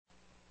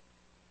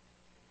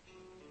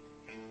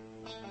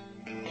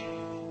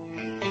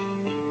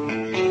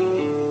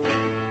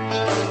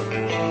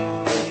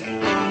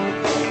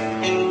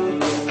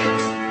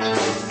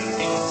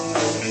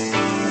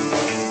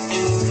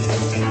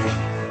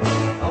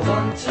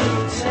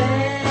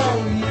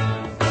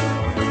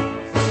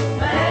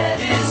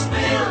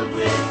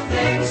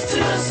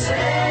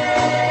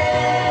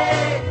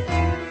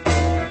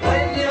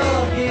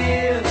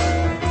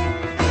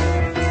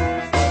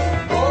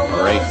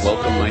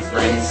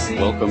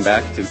Welcome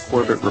back to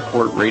Corbett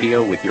Report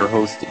Radio with your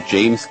host,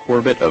 James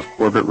Corbett of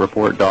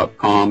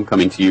CorbettReport.com,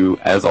 coming to you,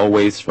 as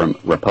always, from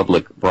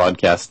Republic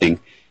Broadcasting,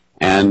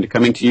 and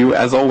coming to you,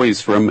 as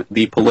always, from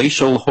the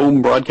palatial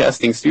home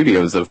broadcasting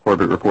studios of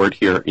Corbett Report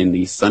here in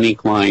the sunny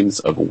climes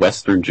of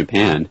Western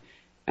Japan.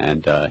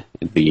 And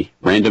the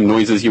random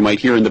noises you might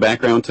hear in the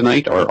background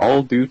tonight are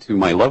all due to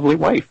my lovely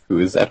wife, who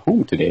is at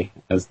home today,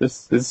 as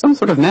this is some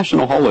sort of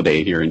national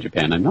holiday here in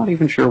Japan. I'm not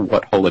even sure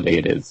what holiday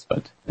it is,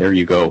 but there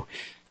you go.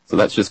 So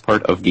that's just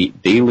part of the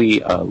daily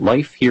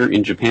life here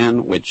in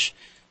Japan, which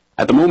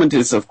at the moment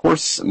is, of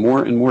course,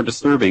 more and more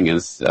disturbing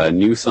as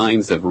new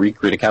signs of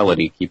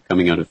recriticality keep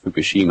coming out of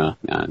Fukushima,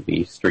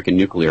 the stricken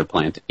nuclear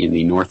plant in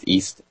the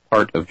northeast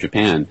part of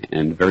Japan,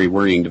 and very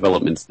worrying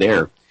developments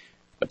there.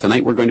 But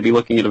tonight we're going to be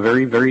looking at a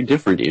very, very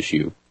different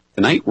issue.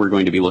 Tonight we're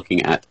going to be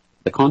looking at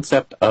the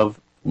concept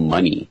of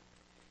money.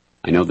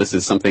 I know this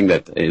is something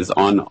that is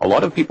on a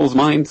lot of people's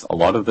minds a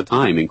lot of the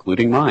time,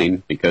 including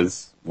mine,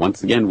 because,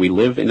 once again, we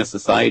live in a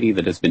society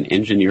that has been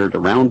engineered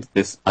around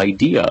this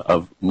idea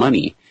of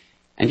money.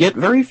 And yet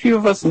very few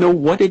of us know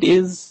what it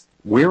is,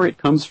 where it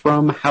comes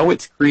from, how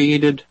it's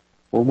created,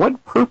 or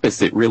what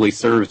purpose it really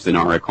serves in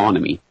our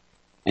economy.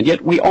 And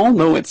yet we all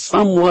know at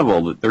some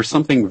level that there's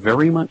something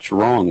very much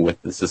wrong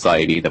with the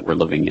society that we're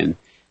living in.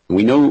 And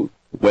we know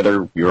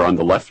whether you're on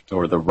the left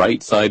or the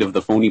right side of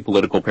the phony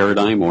political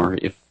paradigm, or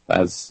if,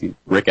 as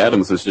Rick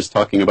Adams was just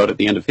talking about at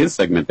the end of his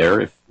segment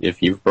there,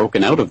 if you've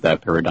broken out of that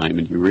paradigm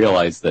and you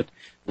realize that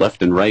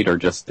left and right are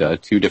just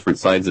two different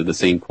sides of the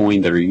same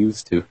coin that are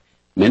used to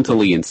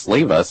mentally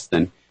enslave us,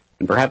 then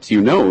perhaps you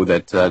know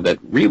that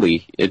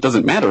really it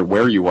doesn't matter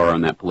where you are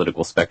on that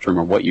political spectrum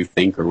or what you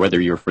think, or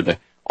whether you're for the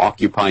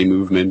Occupy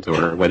movement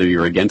or whether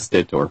you're against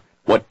it, or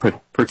what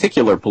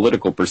particular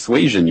political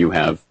persuasion you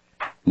have.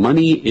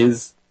 Money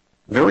is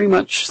very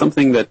much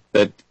something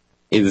that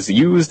is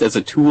used as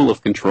a tool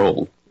of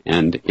control.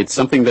 And it's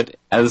something that,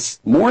 as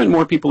more and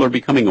more people are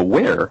becoming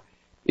aware,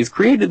 is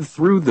created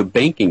through the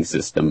banking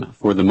system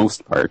for the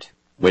most part,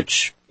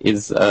 which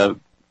is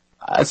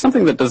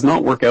something that does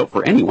not work out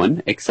for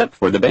anyone except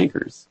for the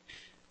bankers.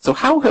 So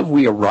how have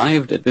we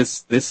arrived at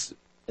this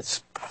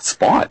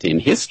spot in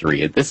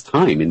history, at this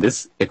time, in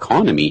this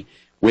economy,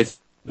 with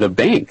the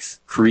banks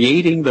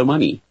creating the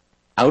money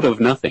out of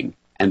nothing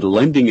and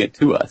lending it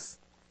to us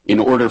in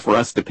order for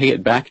us to pay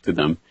it back to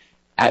them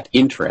at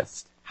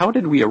interest? How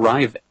did we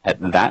arrive at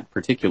that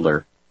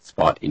particular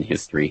spot in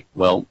history?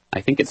 Well,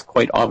 I think it's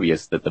quite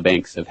obvious that the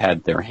banks have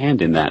had their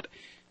hand in that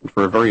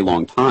for a very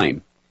long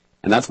time.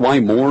 And that's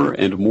why more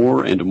and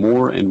more and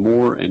more and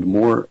more and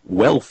more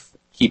wealth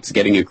keeps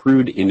getting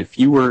accrued in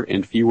fewer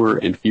and fewer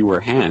and fewer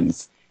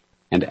hands.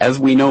 And as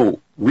we know,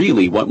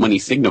 really what money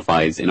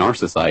signifies in our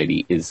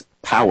society is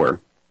power,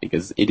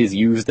 because it is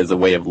used as a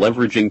way of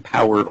leveraging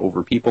power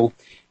over people.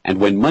 And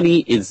when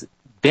money is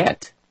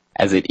debt,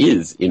 as it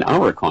is in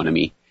our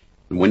economy,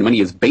 and when money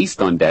is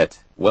based on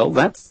debt, well,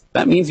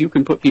 that means you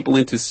can put people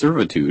into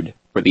servitude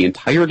for the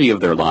entirety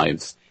of their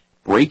lives,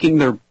 breaking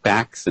their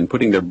backs and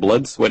putting their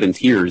blood, sweat, and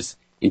tears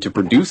into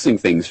producing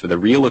things for the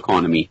real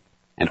economy,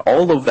 and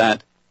all of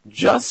that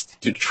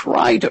just to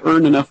try to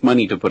earn enough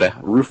money to put a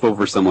roof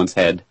over someone's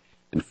head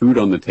and food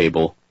on the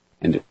table,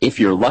 and if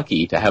you're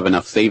lucky, to have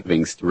enough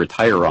savings to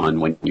retire on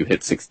when you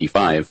hit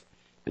 65.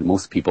 And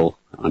most people,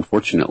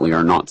 unfortunately,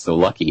 are not so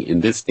lucky in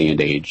this day and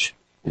age.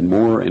 And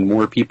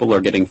more people are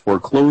getting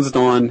foreclosed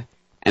on.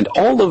 And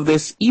all of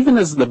this, even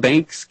as the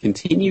banks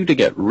continue to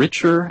get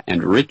richer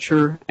and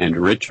richer and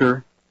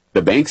richer,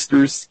 the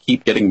banksters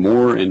keep getting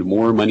more and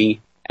more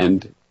money,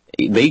 and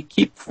they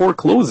keep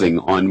foreclosing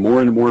on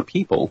more and more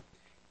people.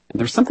 And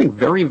there's something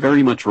very,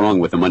 very much wrong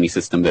with the money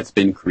system that's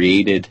been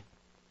created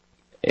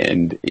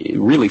and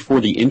really for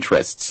the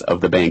interests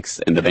of the banks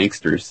and the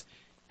banksters.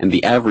 And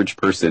the average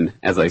person,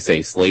 as I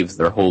say, slaves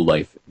their whole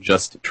life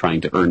just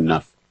trying to earn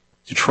enough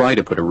to try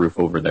to put a roof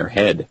over their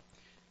head.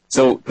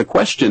 So the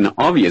question,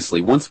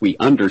 obviously, once we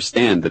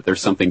understand that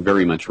there's something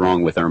very much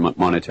wrong with our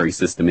monetary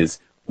system, is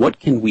what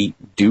can we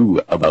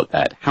do about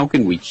that? How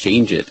can we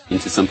change it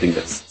into something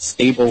that's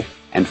stable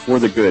and for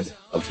the good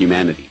of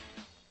humanity?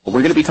 Well,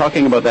 we're going to be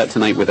talking about that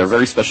tonight with our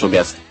very special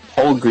guest,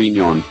 Paul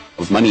Grignon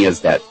of Money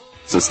as Debt.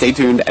 So stay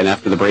tuned, and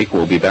after the break,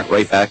 we'll be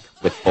right back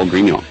with Paul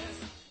Grignon.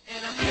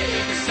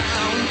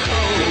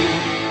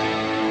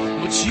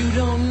 You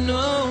don't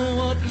know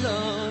what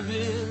love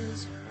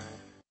is.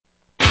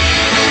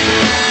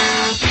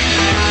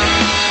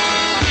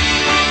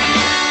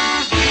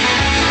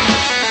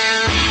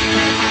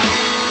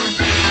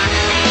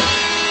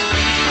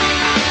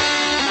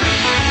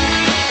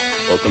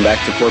 Welcome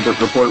back to Corbett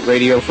Report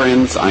Radio,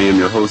 friends. I am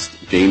your host,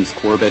 James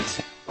Corbett.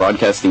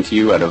 broadcasting to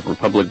you out of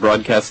Republic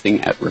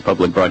Broadcasting at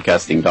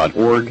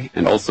republicbroadcasting.org,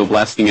 and also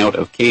blasting out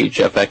of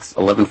KHFX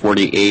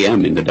 1140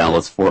 AM in the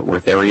Dallas-Fort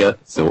Worth area.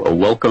 So a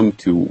welcome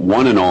to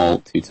one and all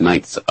to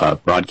tonight's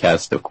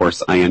broadcast. Of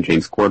course, I am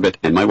James Corbett,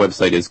 and my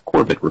website is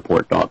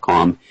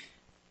corbettreport.com.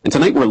 And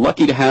tonight we're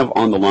lucky to have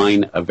on the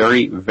line a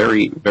very,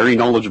 very, very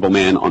knowledgeable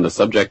man on the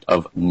subject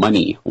of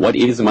money. What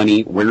is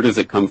money? Where does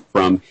it come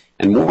from?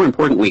 And more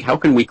importantly, how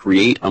can we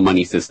create a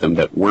money system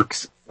that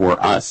works for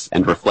us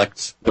and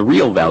reflects the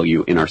real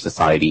value in our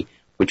society,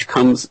 which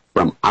comes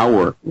from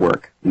our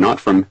work, not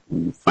from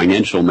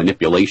financial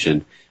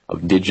manipulation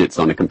of digits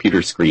on a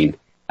computer screen,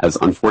 as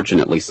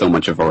unfortunately so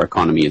much of our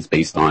economy is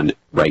based on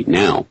right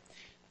now.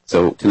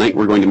 So tonight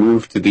we're going to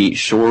move to the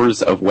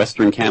shores of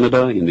Western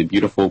Canada in the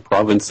beautiful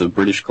province of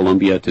British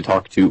Columbia to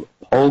talk to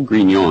Paul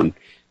Grignon,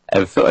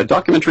 a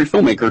documentary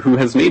filmmaker who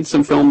has made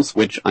some films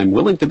which I'm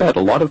willing to bet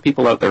a lot of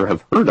people out there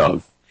have heard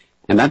of,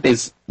 and that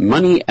is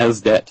Money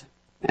as Debt.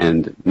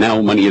 And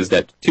now Money is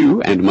Debt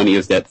 2 and Money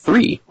is Debt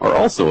 3 are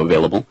also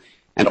available.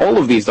 And all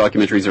of these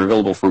documentaries are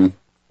available from,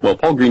 well,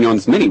 Paul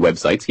Grignon's many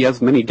websites. He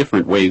has many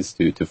different ways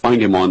to find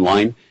him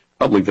online.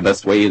 Probably the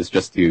best way is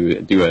just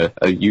to do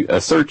a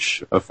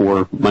search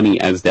for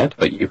Money as Debt,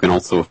 but you can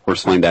also, of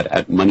course, find that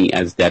at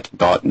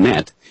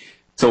moneyasdebt.net.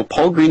 So,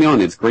 Paul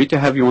Grignon, it's great to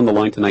have you on the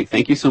line tonight.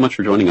 Thank you so much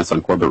for joining us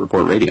on Corbett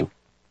Report Radio.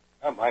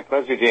 Oh, my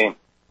pleasure, James.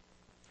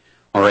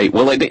 All right.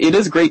 Well, it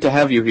is great to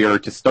have you here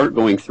to start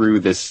going through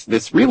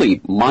this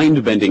really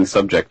mind-bending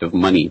subject of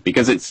money,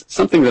 because it's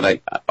something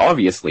that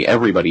obviously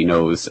everybody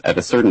knows at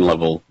a certain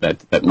level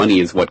that money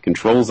is what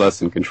controls us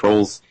and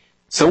controls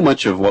so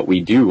much of what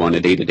we do on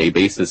a day-to-day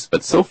basis,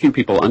 but so few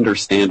people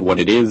understand what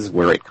it is,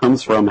 where it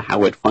comes from,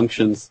 how it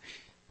functions.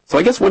 So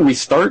I guess when we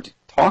start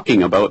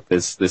talking about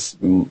this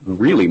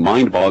really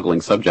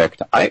mind-boggling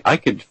subject, I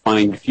could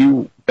find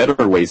few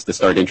better ways to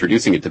start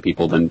introducing it to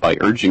people than by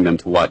urging them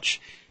to watch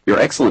your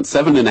excellent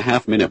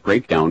 7.5-minute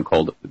breakdown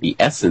called The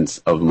Essence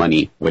of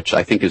Money, which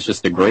I think is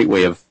just a great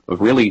way of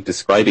really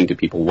describing to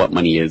people what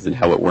money is and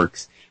how it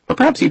works. But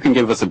perhaps you can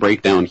give us a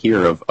breakdown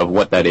here of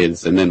what that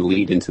is, and then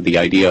lead into the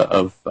idea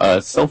of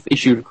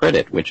self-issued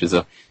credit, which is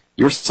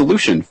your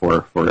solution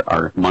for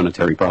our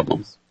monetary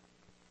problems.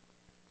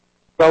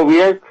 Well,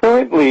 we are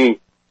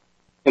currently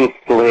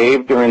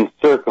enslaved or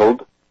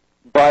encircled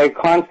by a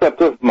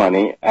concept of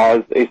money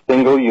as a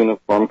single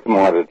uniform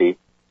commodity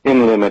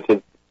in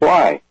limited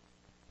supply.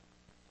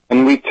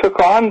 And we took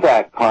on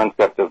that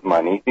concept of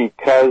money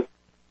because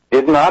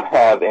it did not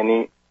have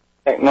any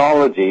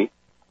technology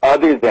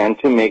other than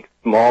to make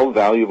small,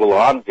 valuable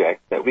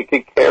objects that we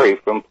could carry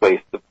from place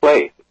to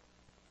place.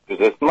 It was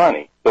this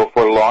money. So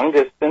for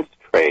long-distance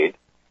trade,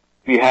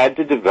 we had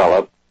to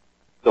develop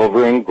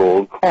silver and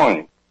gold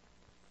coins.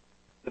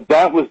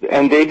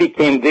 And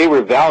they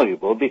were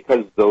valuable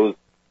because those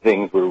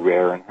things were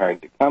rare and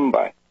hard to come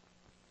by.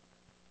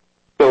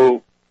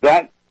 So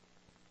that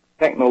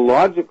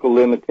technological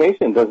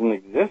limitation doesn't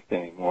exist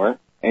anymore,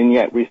 and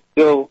yet we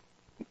still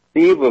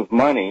conceive of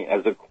money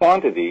as a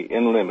quantity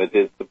in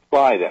limited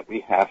supply that we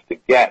have to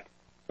get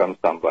from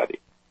somebody.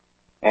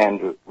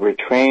 And we're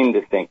trained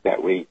to think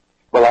that we're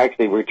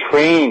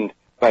trained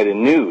by the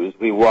news.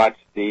 We watch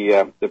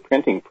the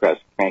printing press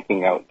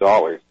cranking out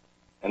dollars,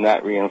 and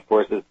that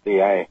reinforces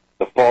the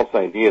false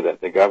idea that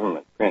the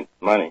government prints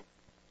money.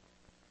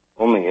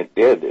 Only it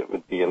did, it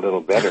would be a little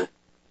better.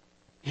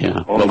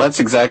 Yeah, well, that's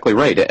exactly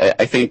right.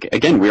 I think,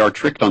 again, we are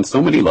tricked on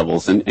so many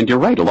levels, and you're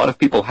right, a lot of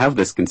people have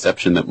this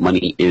conception that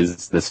money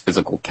is this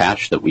physical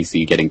cash that we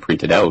see getting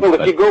printed out. Well,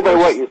 if you go by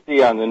what you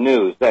see on the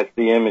news, that's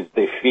the image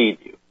they feed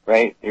you,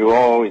 right? You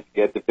always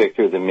get the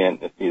picture of the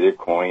mint, it's either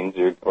coins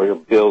or your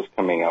bills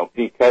coming out,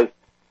 because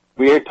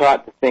we are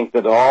taught to think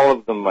that all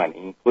of the money,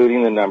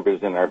 including the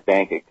numbers in our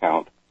bank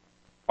account,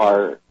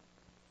 are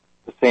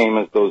the same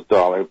as those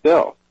dollar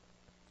bills.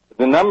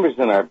 The numbers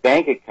in our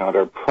bank account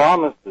are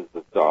promises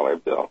of dollar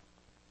bills.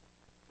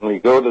 When we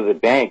go to the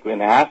bank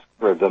and ask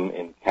for them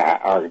in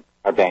cash,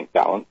 our bank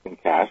balance in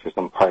cash or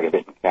some part of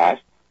it in cash,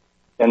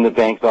 then the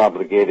bank's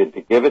obligated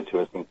to give it to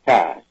us in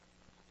cash.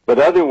 But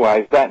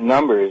otherwise, that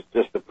number is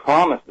just a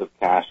promise of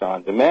cash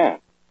on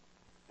demand.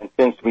 And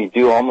since we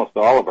do almost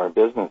all of our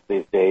business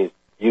these days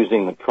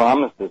using the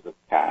promises of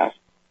cash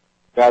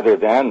rather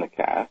than the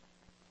cash,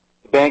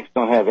 the banks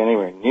don't have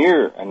anywhere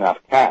near enough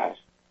cash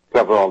to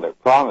cover all their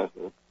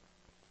promises.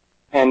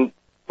 And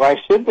why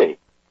should they?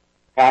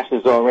 Cash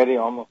is already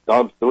almost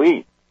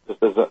obsolete,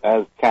 just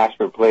as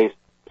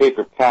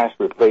paper cash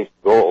replaced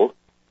gold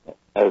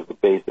as the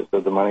basis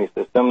of the money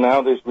system.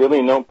 Now there's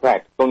really no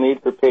practical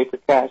need for paper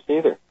cash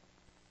either.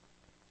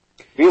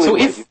 Really,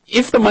 so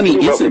if the money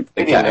isn't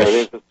the cash,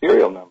 there's a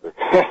serial number.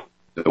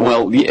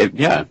 Well,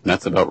 yeah,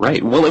 that's about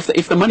right. Well,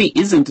 if the money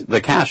isn't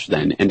the cash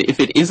then, and if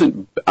it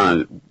isn't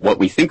what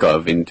we think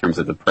of in terms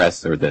of the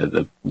press or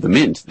the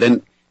mint,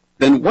 then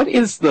what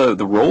is the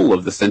role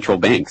of the central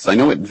banks? I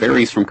know it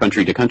varies from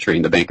country to country,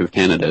 and the Bank of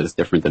Canada is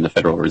different than the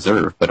Federal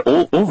Reserve, but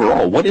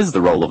overall, what is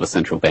the role of a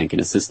central bank in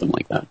a system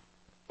like that?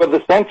 Well,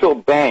 the central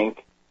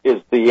bank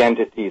is the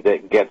entity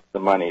that gets the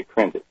money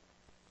printed.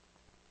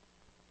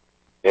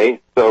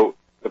 Okay, so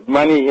the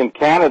money in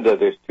Canada,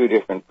 there's two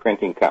different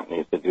printing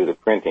companies that do the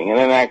printing. And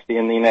then actually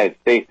in the United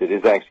States, it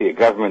is actually a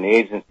government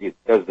agency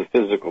that does the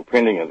physical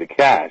printing of the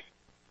cash.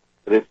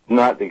 But it's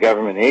not the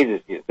government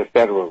agency, it's the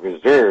Federal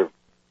Reserve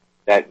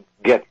that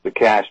gets the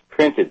cash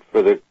printed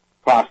for the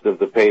cost of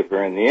the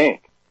paper and the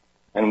ink.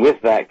 And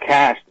with that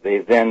cash, they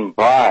then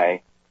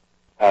buy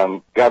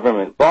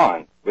government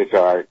bonds, which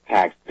are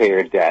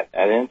taxpayer debt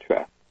at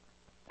interest.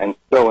 And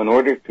so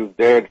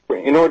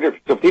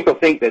so people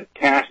think that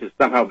cash is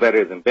somehow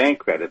better than bank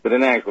credit, but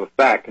in actual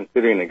fact,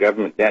 considering the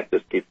government debt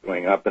just keeps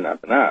going up and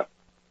up and up,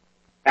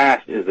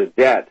 cash is a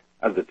debt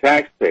of the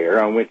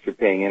taxpayer on which you're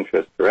paying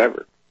interest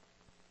forever.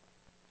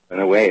 In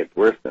a way, it's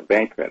worse than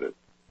bank credit.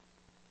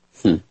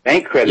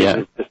 Bank credit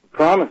is just a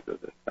promise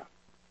of this stuff.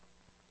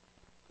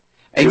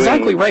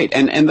 Exactly right,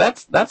 and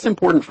that's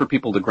important for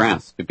people to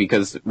grasp,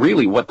 because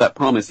really what that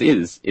promise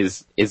is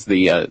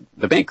the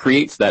bank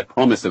creates that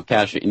promise of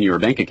cash in your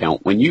bank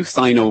account when you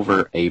sign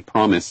over a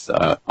promise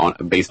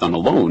based on a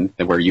loan,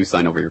 where you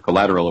sign over your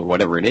collateral or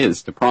whatever it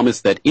is, to promise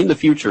that in the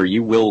future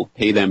you will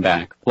pay them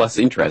back plus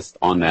interest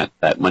on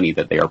that money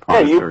that they are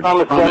promised. Yeah, you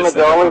promise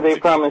them $1, they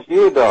promise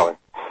you $1.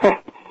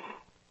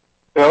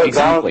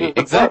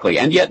 Exactly,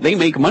 and yet they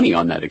make money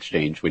on that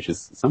exchange, which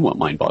is somewhat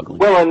mind-boggling.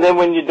 Well, and then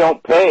when you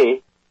don't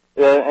pay,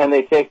 and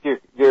they take you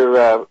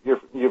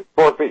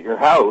forfeit your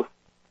house,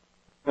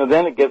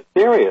 then it gets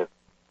serious.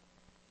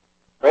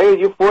 Right?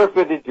 You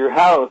forfeited your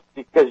house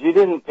because you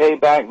didn't pay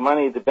back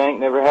money the bank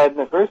never had in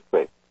the first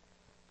place.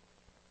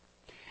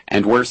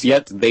 And worse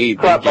yet, they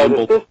gambled by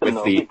the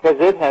system, because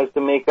it has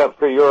to make up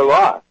for your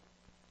loss.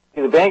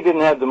 See, the bank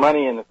didn't have the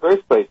money in the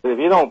first place, but if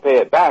you don't pay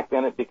it back,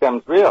 then it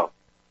becomes real.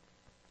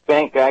 The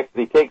bank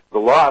actually takes the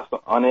loss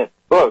on its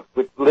books,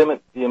 which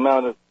limits the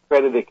amount of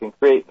credit it can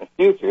create in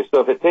the future. So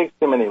if it takes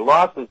too many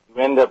losses,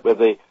 you end up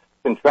with a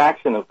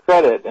contraction of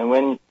credit.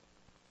 And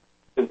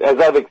as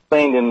I've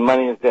explained in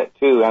Money is Debt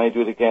 2, and I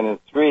do it again in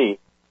 3,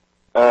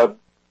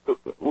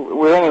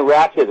 we're in a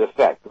ratchet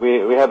effect.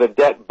 We have a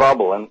debt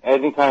bubble, and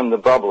any time the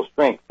bubble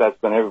shrinks, that's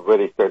when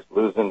everybody starts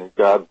losing their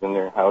jobs and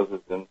their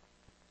houses and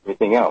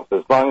everything else.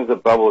 As long as the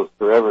bubble is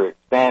forever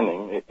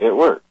expanding, it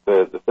works.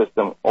 The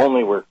system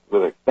only works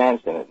with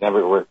expansion. It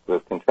never works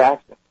with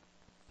contraction.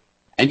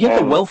 And yet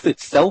the wealth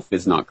itself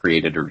is not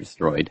created or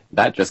destroyed.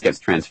 That just gets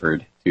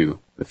transferred to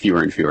the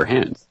fewer and fewer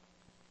hands.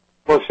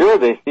 Well, sure,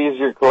 they seize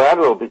your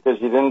collateral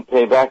because you didn't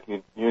pay back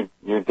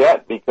your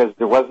debt, because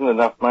there wasn't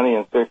enough money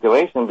in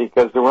circulation,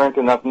 because there weren't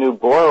enough new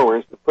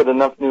borrowers to put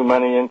enough new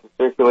money into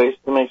circulation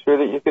to make sure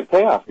that you could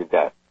pay off your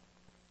debt.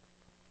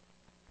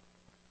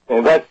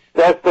 And that's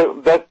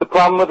the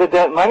problem with the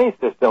debt money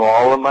system.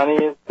 All the money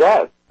is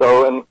debt.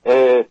 So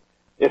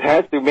it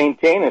has to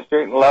maintain a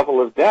certain level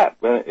of debt.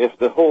 If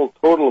the whole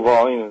total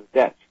volume of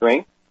debt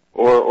shrinks,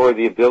 or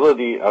the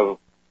ability of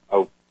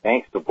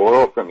banks to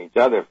borrow from each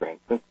other, for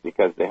instance,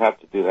 because they have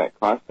to do that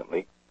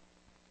constantly,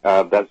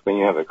 that's when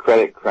you have a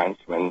credit crunch,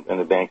 when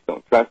the banks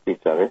don't trust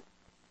each other.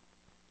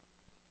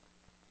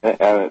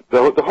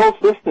 The whole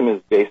system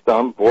is based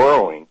on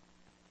borrowing.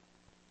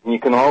 And you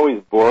can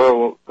always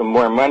borrow some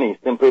more money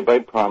simply by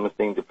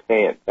promising to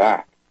pay it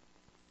back.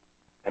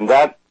 And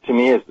that, to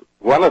me, is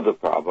one of the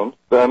problems.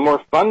 The more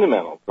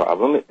fundamental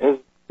problem is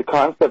the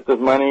concept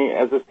of money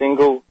as a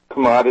single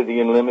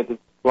commodity in limited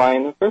supply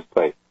in the first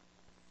place.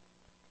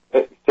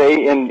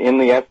 Say, in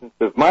the essence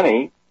of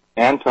money,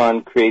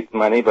 Anton creates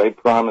money by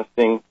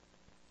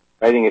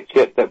writing a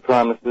chit that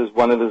promises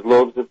one of his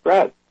loaves of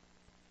bread.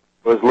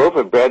 Well, his loaf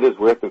of bread is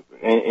worth,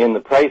 in the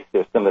price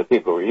system that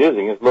people were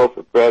using, his loaf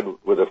of bread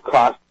would have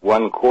cost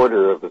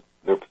 1/4 of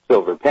the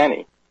silver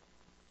penny.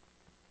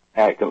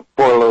 4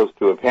 loaves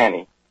to a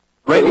penny.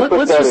 Right,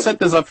 let's just set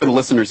this up for the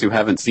listeners who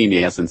haven't seen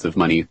The Essence of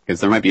Money, because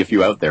there might be a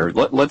few out there.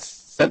 Let's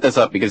set this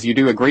up, because you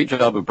do a great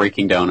job of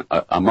breaking down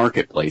a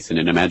marketplace in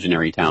an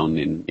imaginary town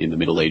in the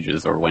Middle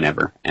Ages or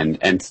whenever,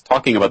 and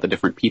talking about the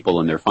different people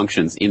and their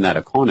functions in that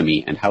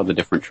economy and how the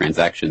different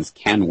transactions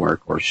can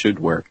work or should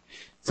work.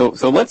 So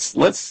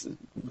let's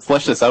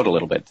flesh this out a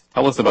little bit.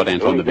 Tell us about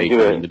Anton the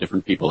Baker and the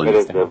different people in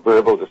this town. A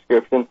verbal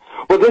description.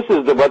 Well, this is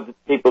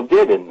what people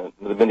did in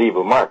the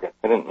medieval market.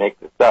 I didn't make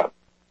this up.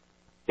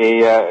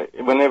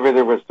 Whenever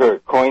there was sort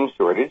of coin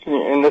shortage,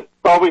 and it's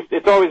always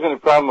been a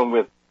problem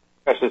with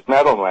precious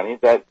metal money,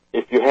 that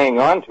if you hang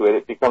on to it,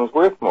 it becomes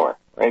worth more,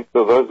 right?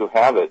 So those who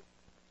have it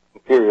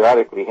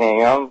periodically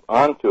hang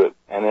on to it,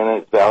 and then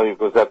its value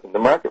goes up in the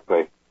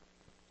marketplace.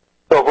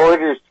 So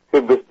hoarders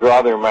could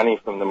withdraw their money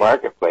from the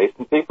marketplace,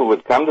 and people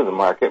would come to the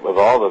market with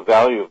all the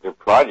value of their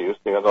produce.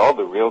 They had all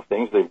the real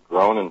things they've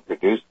grown and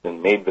produced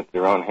and made with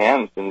their own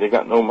hands, and they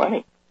got no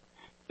money.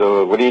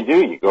 So what do?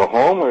 You go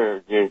home,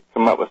 or you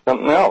come up with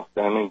something else?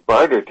 I mean,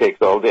 barter takes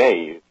all day.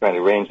 You try to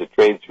arrange a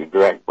trade through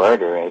direct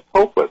barter, and it's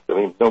hopeless. I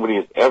mean, nobody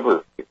has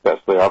ever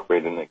successfully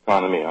operated an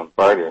economy on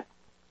barter.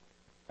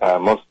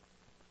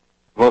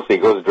 Mostly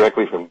it goes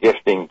directly from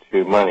gifting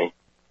to money.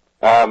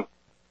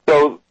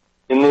 So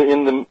in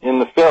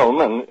the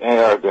film, and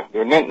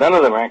none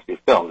of them are actually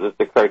films. It's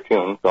a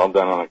cartoon. It's all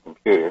done on a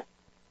computer.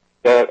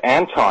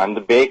 Anton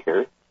the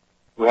baker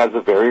who has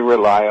a very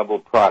reliable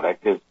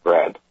product, his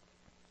bread,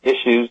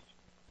 issues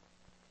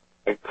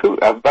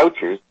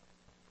vouchers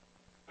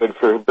good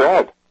for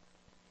bread.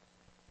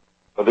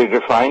 Well, they're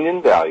defined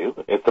in value.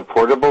 It's a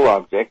portable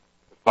object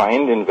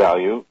defined in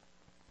value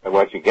by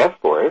what you get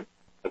for it.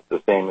 It's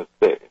the same as,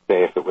 say,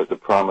 if it was a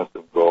promise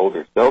of gold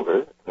or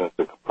silver, it's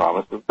a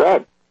promise of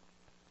bread.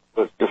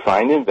 So it's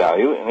defined in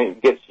value, and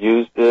it gets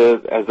used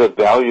as a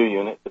value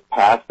unit to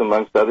pass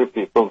amongst other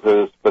people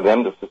for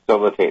them to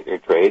facilitate their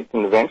trades,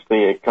 and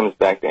eventually it comes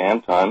back to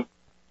Anton,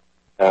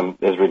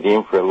 is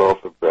redeemed for a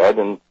loaf of bread,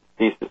 and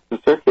ceases to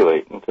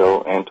circulate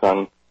until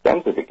Anton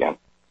spends it again.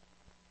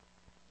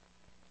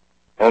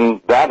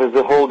 And that is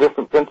a whole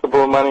different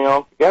principle of money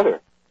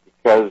altogether,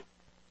 because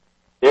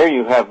there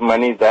you have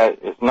money that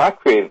is not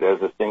created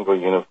as a single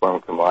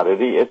uniform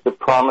commodity. It's a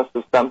promise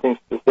of something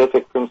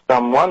specific from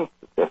someone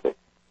specific.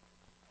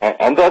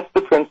 And that's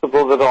the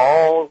principle that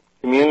all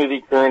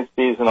community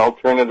currencies and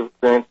alternative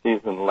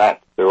currencies and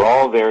LETs, they're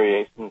all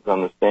variations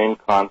on the same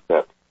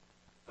concept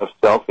of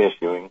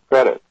self-issuing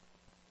credit.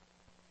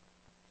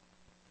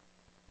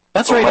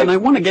 That's right, and I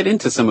want to get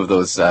into some of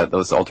those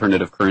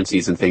alternative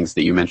currencies and things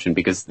that you mentioned,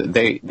 because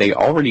they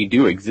already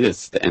do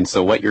exist, and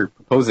so what you're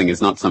proposing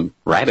is not some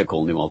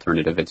radical new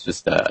alternative. It's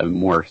just a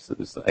more,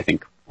 I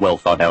think, well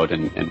thought out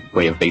and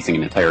way of basing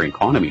an entire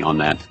economy on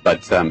that.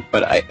 But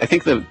I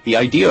think the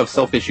idea of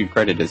self-issued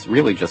credit is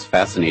really just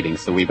fascinating.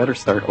 So we better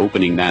start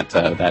opening that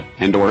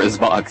Pandora's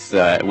box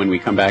when we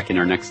come back in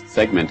our next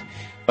segment.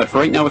 But for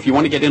right now, if you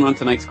want to get in on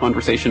tonight's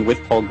conversation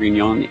with Paul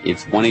Grignon,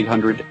 it's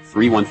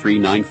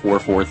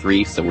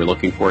 1-800-313-9443. So we're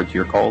looking forward to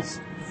your calls.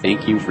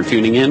 Thank you for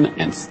tuning in,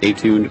 and stay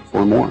tuned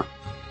for more.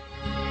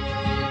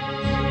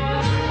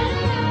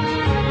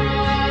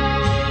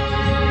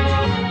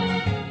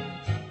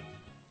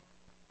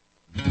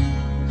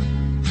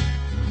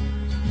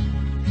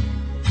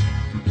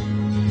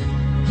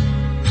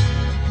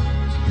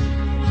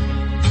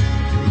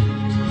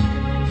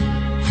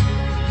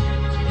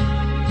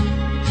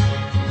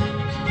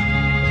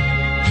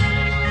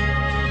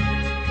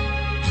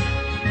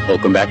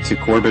 Welcome back to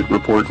Corbett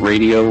Report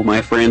Radio,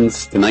 my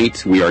friends.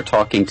 Tonight we are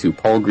talking to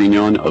Paul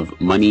Grignon of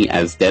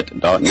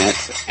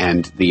moneyasdebt.net,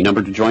 and the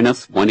number to join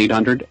us,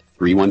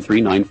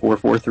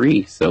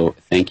 1-800-313-9443. So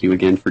thank you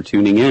again for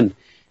tuning in.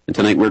 And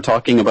tonight we're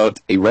talking about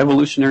a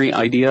revolutionary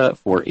idea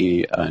for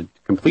a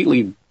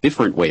completely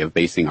different way of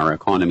basing our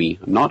economy,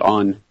 not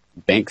on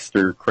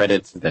bankster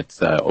credits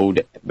that's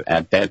owed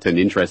at debt and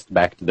interest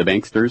back to the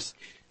banksters,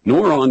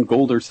 nor on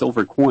gold or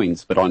silver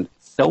coins, but on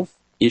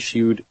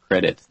self-issued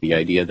credit, the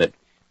idea that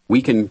we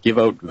can give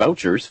out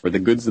vouchers for the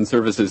goods and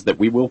services that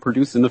we will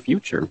produce in the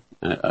future.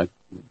 A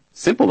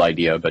simple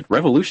idea, but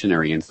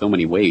revolutionary in so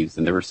many ways.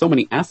 And there are so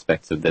many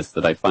aspects of this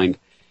that I find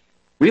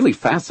really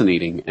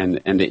fascinating.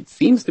 And it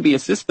seems to be a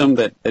system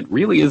that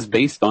really is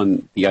based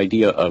on the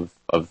idea of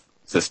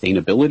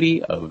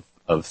sustainability, of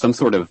some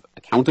sort of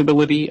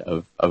accountability,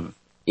 of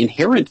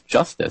inherent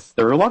justice.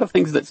 There are a lot of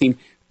things that seem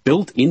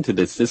built into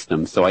this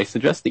system. So I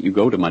suggest that you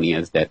go to Money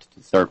as Debt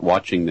to start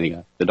watching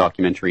the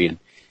documentary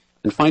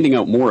and finding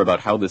out more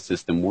about how the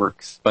system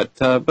works. But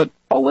Paul,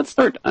 let's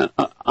start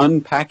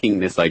unpacking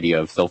this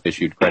idea of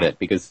self-issued credit,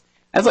 because,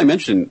 as I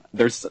mentioned,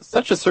 there's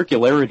such a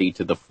circularity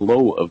to the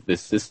flow of this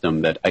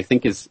system that I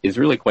think is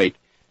really quite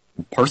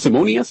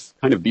parsimonious,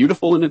 kind of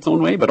beautiful in its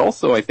own way, but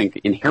also I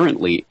think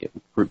inherently it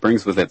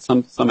brings with it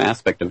some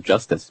aspect of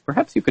justice.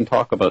 Perhaps you can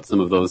talk about some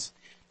of those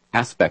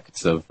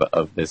aspects of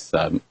this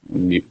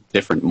new,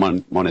 different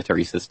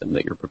monetary system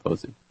that you're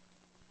proposing.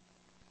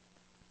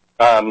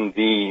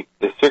 The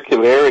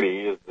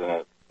circularity is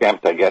an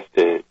attempt, I guess,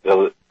 to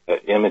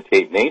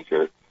imitate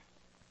nature,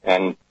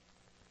 and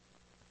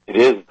it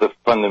is the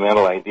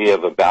fundamental idea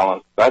of a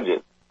balanced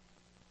budget,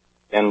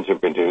 then to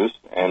produce,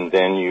 and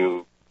then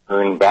you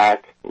earn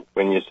back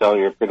when you sell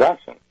your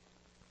production.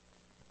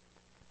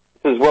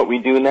 This is what we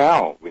do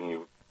now.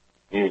 When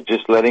you're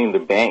just letting the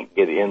bank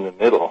get in the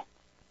middle.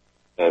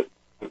 The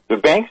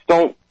banks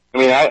don't. I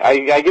mean,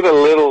 I get a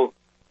little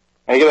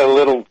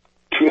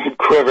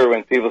quiver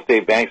when people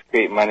say banks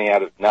create money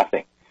out of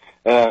nothing.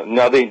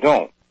 No, they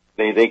don't.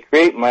 They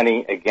create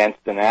money against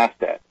an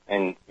asset,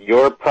 and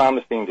you're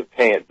promising to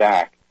pay it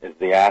back as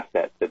the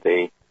asset that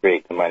they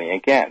create the money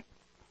against.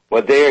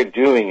 What they are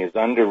doing is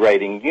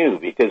underwriting you,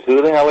 because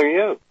who the hell are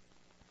you?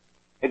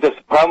 The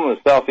problem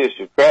with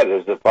self-issued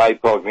credit is if I,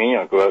 Paul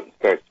Grignon, go out and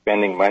start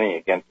spending money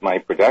against my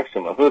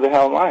production, well, who the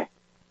hell am I?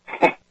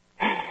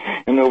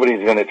 And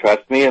nobody's going to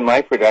trust me, and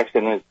my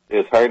production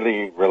is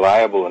hardly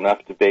reliable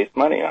enough to base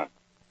money on.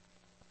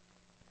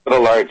 But a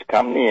large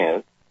company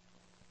is,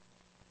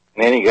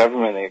 and any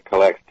government that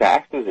collects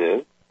taxes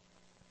is.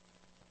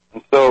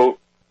 And so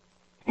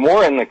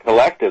more in the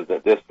collective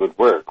that this would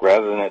work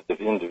rather than at the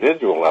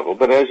individual level.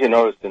 But as you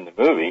noticed in the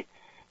movie,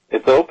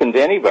 it's open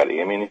to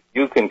anybody. I mean, if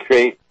you can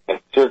create a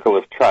circle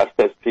of trust,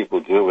 as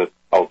people do with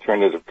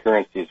alternative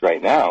currencies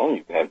right now,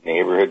 you can have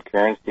neighborhood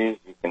currencies,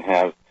 you can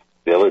have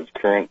village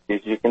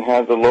currencies, you can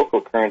have the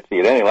local currency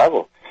at any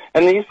level.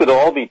 And these would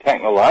all be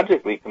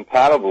technologically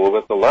compatible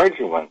with the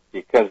larger ones,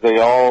 because they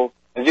all,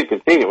 as you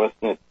can see, it was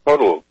a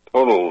total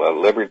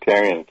total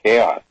libertarian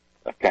chaos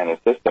kind of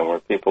system where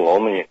people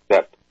only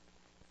accept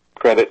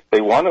credits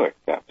they want to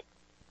accept.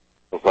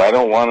 If I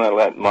don't want to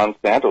let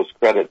Monsanto's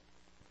credit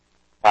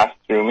pass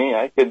through me,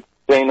 I could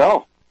say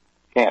no,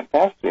 can't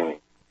pass through me.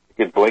 I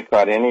could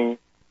boycott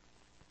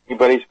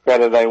anybody's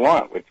credit I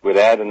want, which would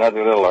add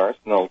another little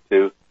arsenal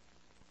to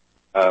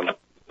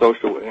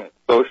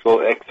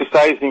social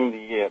exercising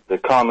the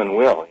common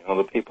will,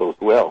 the people's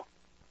will.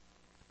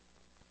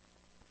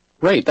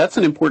 Right, that's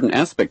an important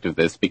aspect of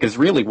this, because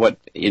really what,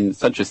 in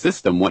such a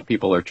system, what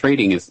people are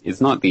trading is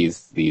not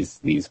these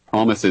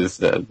promises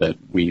that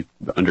we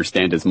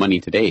understand as money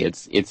today.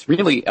 It's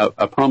really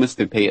a promise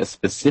to pay a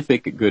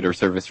specific good or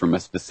service from a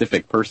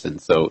specific person.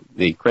 So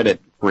the credit,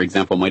 for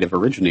example, might have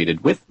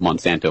originated with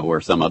Monsanto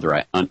or some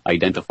other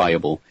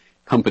unidentifiable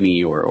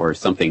company or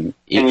something.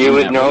 And you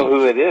would know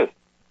who it is.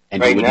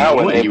 And right now,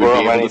 when they borrow money, you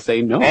would be able to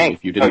say no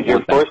if you didn't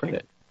want that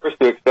credit. You're forced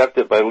to accept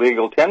it by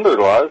legal tender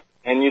laws,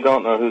 and you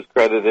don't know whose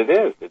credit it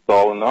is. It's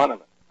all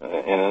anonymous. In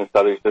this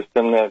other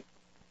system, that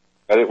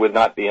credit would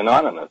not be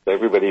anonymous.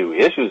 Everybody who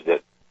issues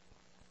it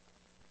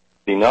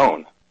be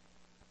known.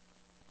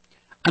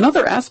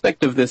 Another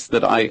aspect of this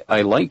that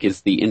I like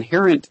is the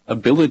inherent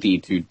ability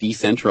to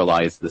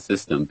decentralize the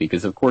system,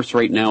 because of course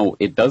right now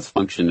it does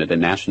function at a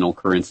national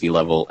currency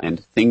level,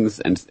 and things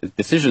and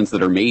decisions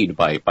that are made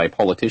by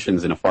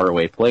politicians in a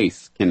faraway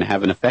place can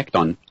have an effect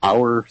on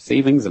our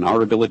savings and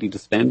our ability to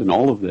spend and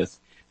all of this,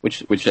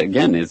 which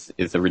again is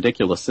a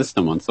ridiculous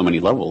system on so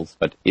many levels.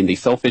 But in the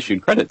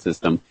self-issued credit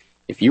system,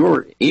 if you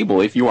are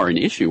an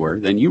issuer,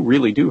 then you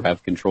really do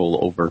have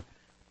control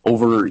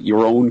over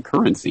your own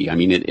currency. I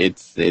mean,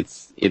 it's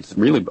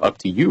really up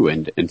to you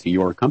and to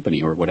your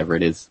company or whatever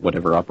it is,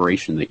 whatever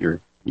operation that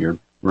you're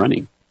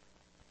running.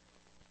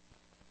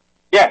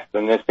 Yes,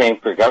 and the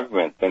same for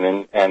government,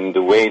 and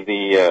the way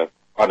the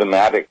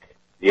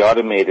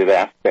automated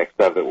aspects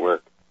of it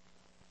work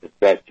is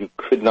that you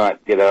could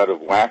not get out of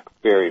whack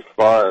very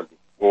far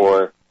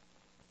before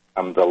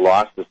the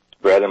losses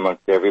spread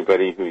amongst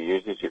everybody who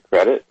uses your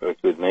credit, which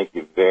would make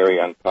you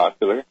very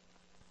unpopular,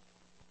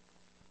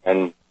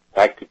 and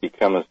that could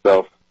become a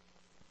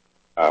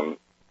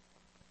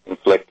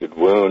self-inflicted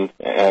wound.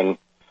 And,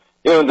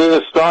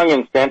 there's a strong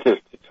incentive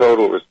to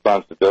total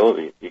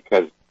responsibility,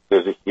 because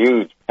there's a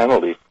huge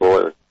penalty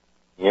for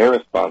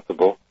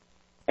irresponsible,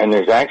 and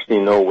there's actually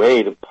no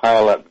way to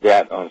pile up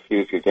debt on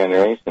future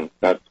generations.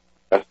 That's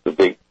the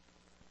big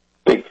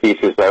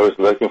features I was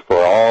looking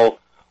for.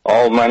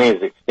 All money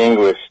is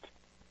extinguished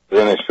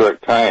within a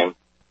short time,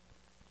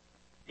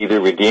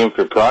 either redeemed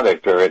for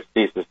product or it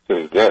ceases to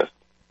exist,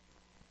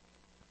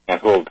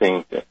 and hold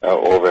things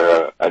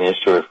over an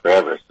issuer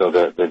forever. So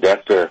the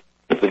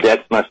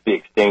debts must be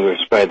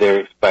extinguished by their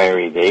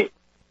expiry date.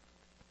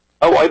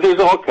 Oh, there's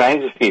all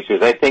kinds of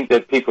features. I think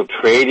that people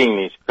trading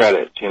these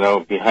credits,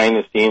 behind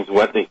the scenes,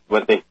 what they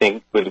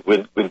think would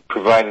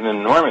provide an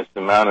enormous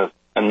amount of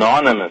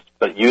anonymous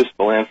but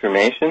useful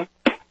information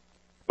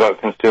about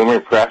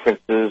consumer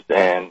preferences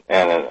and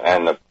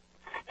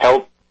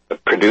help the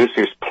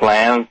producers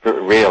plan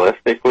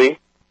realistically.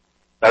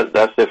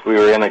 That's if we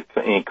were in an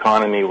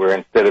economy where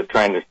instead of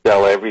trying to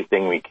sell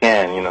everything we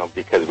can,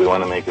 because we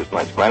want to make as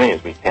much money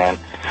as we can,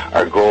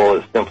 our goal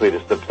is simply to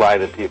supply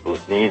the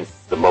people's needs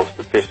the most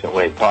efficient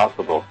way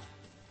possible.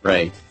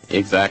 Right,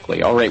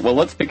 exactly. All right, well,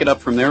 let's pick it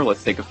up from there.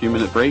 Let's take a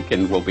few-minute break,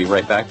 and we'll be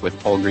right back with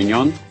Paul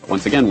Grignon.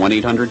 Once again,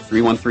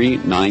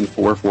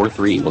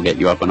 1-800-313-9443. We'll get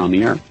you up and on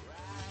the air.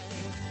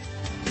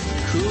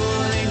 Cool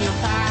in your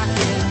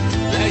pocket,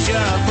 pleasure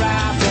of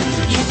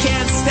profit. You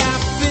can't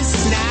stop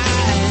this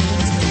night.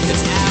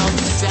 It's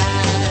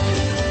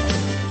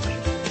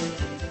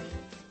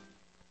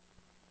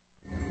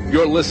outside.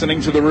 You're listening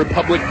to the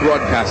Republic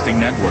Broadcasting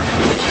Network,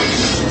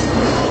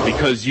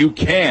 because you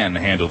can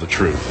handle the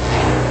truth.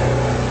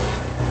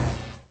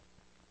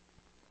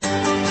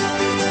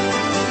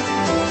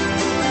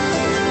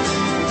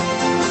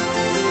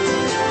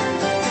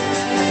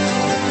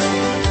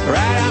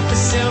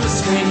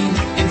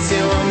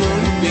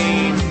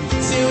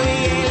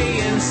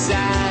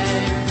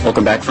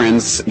 Welcome back,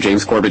 friends.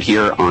 James Corbett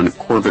here on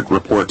Corbett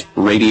Report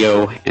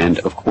Radio, and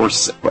of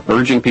course,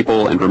 urging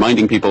people and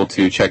reminding people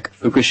to check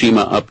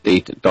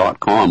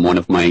FukushimaUpdate.com, one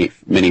of my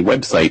many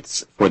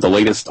websites, for the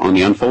latest on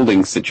the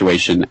unfolding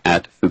situation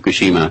at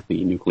Fukushima,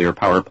 the nuclear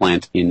power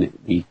plant in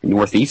the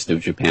northeast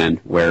of Japan,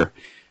 where,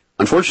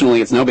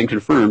 unfortunately, it's now been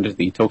confirmed,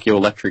 the Tokyo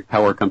Electric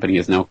Power Company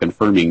is now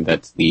confirming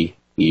that the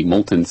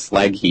molten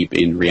slag heap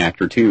in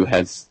Reactor 2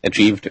 has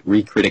achieved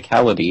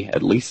recriticality,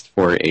 at least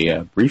for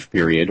a brief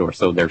period, or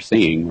so they're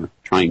saying, or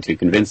trying to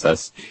convince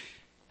us,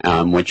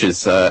 which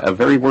is a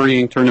very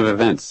worrying turn of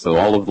events. So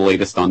all of the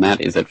latest on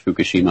that is at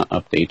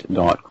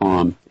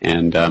FukushimaUpdate.com.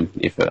 And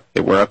if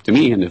it were up to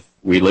me, and if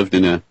we lived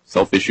in a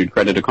self-issued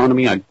credit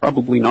economy, I'd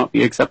probably not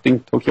be accepting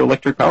Tokyo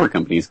Electric Power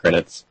Company's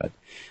credits. But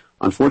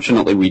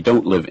unfortunately, we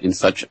don't live in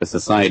such a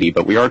society.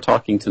 But we are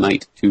talking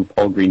tonight to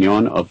Paul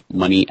Grignon of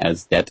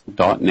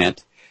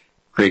MoneyAsDebt.net.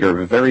 creator of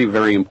a very,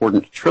 very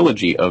important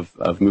trilogy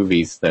of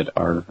movies that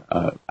are,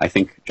 I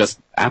think, just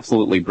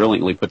absolutely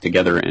brilliantly put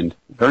together and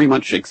very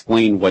much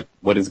explain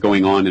what is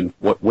going on and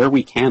where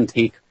we can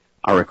take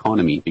our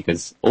economy,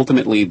 because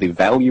ultimately the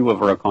value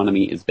of our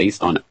economy is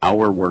based on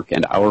our work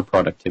and our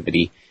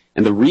productivity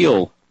and the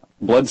real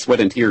blood,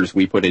 sweat, and tears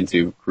we put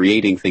into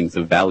creating things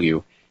of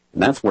value.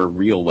 And that's where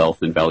real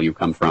wealth and value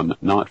come from,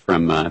 not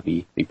from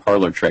the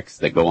parlor tricks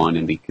that go on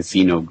in the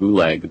casino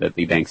gulag that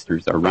the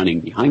banksters are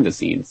running behind the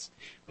scenes,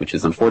 which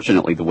is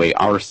unfortunately the way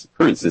our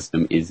current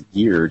system is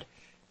geared.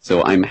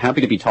 So I'm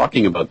happy to be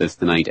talking about this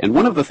tonight. And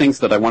one of the things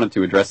that I wanted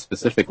to address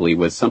specifically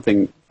was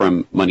something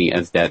from Money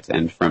as Debt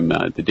and from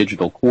the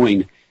digital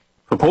coin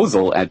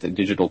proposal at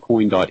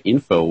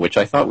digitalcoin.info, which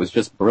I thought was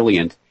just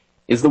brilliant,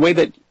 is the way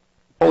that,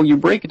 Paul, you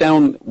break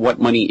down what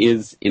money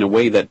is in a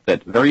way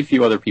that very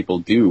few other people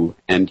do.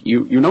 And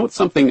you note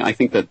something I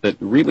think that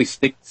really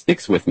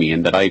sticks with me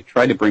and that I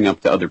try to bring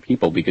up to other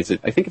people because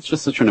I think it's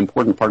just such an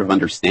important part of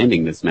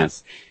understanding this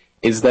mess,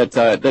 is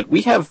that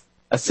we have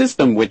a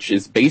system which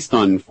is based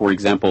on, for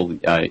example,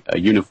 a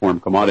uniform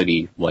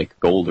commodity like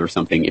gold or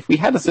something. If we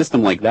had a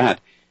system like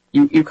that,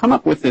 you come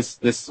up with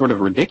this sort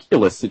of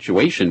ridiculous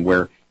situation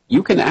where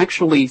you can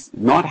actually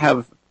not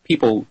have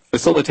people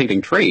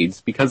facilitating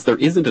trades because there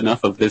isn't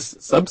enough of this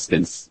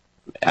substance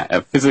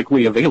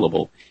physically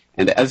available.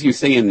 And as you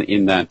say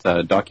in that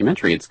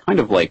documentary, it's kind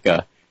of like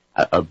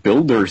a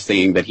builder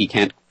saying that he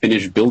can't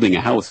finish building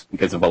a house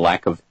because of a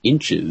lack of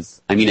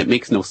inches. I mean, it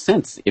makes no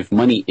sense if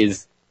money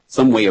is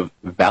some way of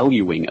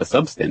valuing a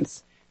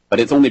substance, but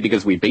it's only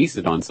because we base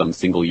it on some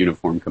single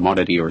uniform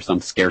commodity or some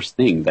scarce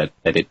thing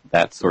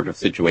that sort of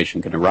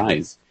situation can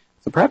arise.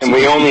 So perhaps, and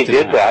we only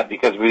did that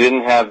because we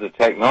didn't have the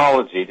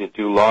technology to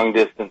do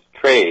long-distance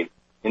trade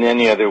in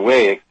any other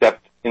way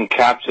except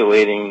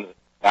encapsulating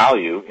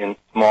value in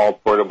small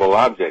portable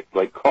objects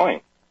like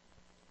coins.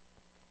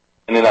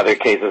 And in other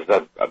cases,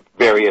 of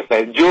various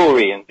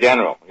jewelry in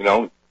general,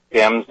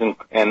 gems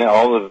and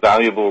all the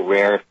valuable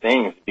rare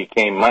things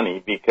became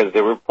money because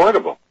they were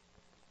portable.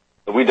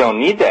 But we don't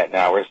need that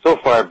now. We're so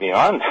far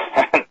beyond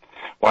that.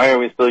 Why are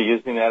we still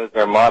using that as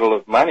our model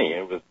of money?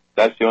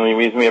 That's the only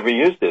reason we ever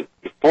used it.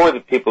 Before the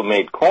people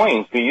made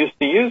coins, we used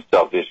to use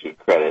self-issued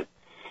credit.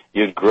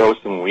 You'd grow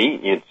some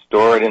wheat, you'd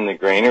store it in the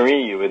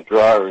granary, you would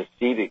draw a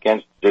receipt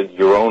against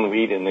your own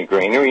wheat in the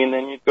granary, and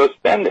then you'd go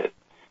spend it.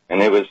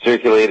 And it would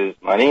circulate as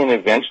money, and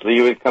eventually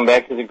you would come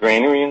back to the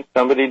granary and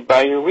somebody'd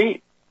buy your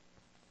wheat.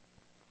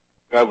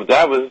 That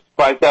was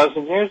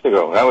 5,000 years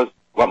ago. That was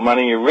what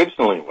money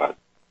originally was.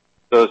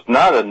 So it's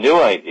not a new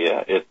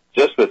idea. It's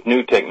just with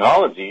new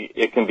technology,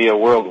 it can be a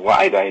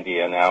worldwide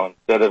idea now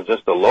instead of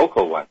just a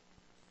local one.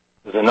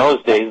 Because in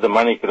those days, the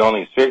money could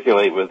only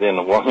circulate within,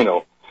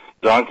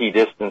 donkey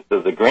distance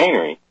of the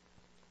granary.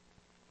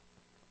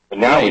 But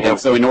now, right, and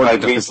so in order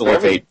to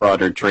facilitate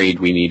broader trade,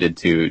 we needed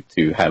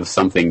to have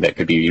something that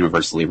could be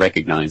universally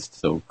recognized.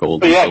 So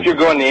gold. But yeah, if you're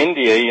going to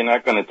India, you're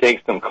not going to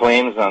take some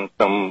claims on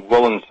some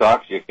woolen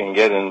socks you can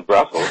get in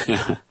Brussels,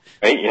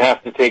 right? You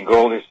have to take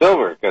gold or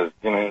silver because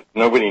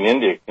nobody in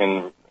India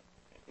can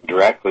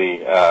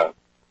directly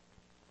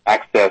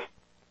access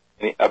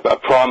a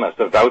promise,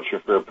 a voucher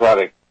for a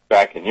product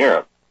back in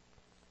Europe.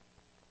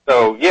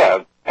 So yeah,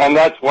 and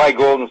that's why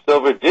gold and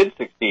silver did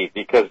succeed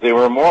because they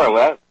were more or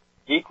less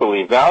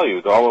equally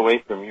valued all the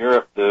way from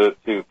Europe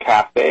to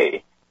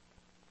Cathay.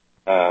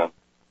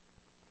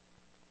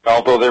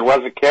 Although there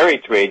was a carry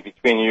trade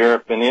between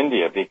Europe and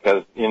India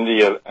because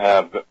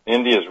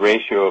India's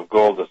ratio of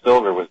gold to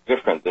silver was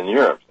different than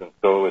Europe's, and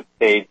so it was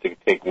paid to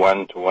take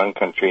one to one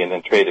country and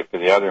then trade it for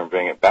the other and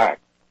bring it back.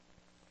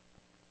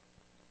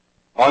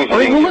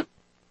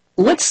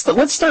 Let's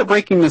start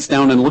breaking this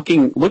down and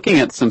looking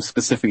at some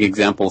specific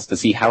examples to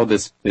see how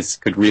this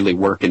could really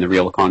work in the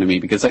real economy,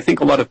 because I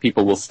think a lot of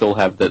people will still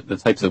have the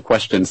types of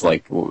questions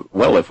like,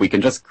 well, if we can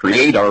just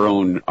create our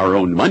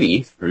own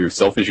money through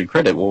self-issued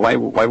credit, well,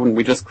 why wouldn't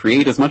we just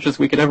create as much as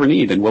we could ever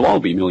need and we'll all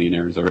be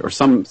millionaires or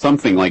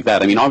something like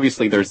that? I mean,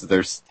 obviously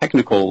there's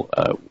technical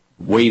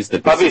ways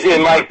that obviously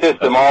in my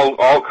system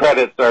all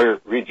credits are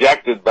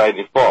rejected by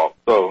default.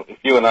 So if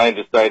you and I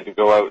decide to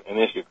go out and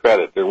issue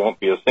credit, there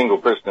won't be a single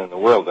person in the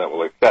world that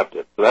will accept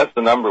it. So that's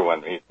the number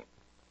one reason.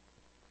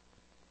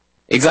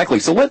 Exactly.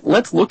 So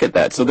let's look at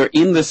that. So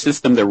in the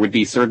system there would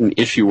be certain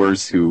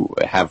issuers who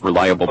have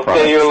reliable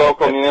products. Say your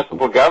local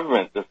municipal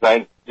government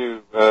decides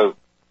to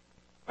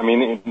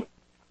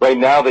right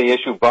now they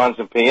issue bonds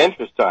and pay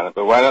interest on it,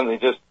 but why don't they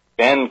just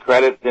spend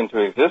credits into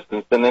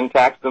existence and then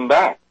tax them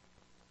back?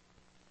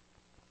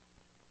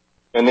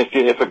 And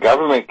if a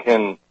government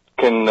can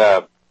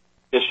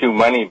issue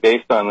money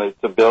based on its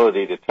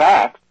ability to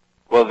tax,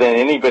 well, then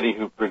anybody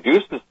who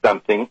produces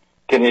something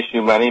can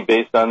issue money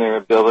based on their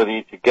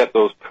ability to get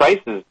those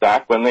prices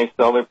back when they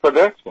sell their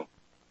production.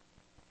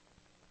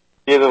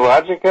 See the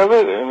logic of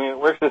it? I mean, it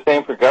works the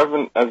same for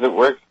government as it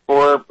works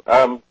for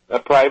a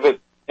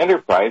private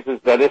enterprise, is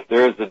that if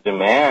there is a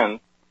demand,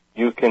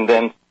 you can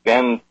then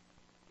spend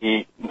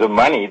the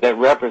money that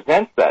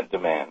represents that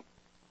demand.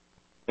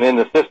 And in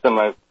the system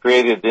I've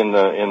created in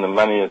the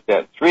Money is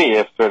Debt 3,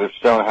 I've sort of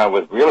shown how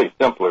with really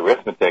simple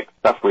arithmetic,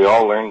 stuff we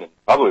all learned in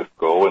public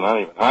school and not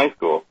even high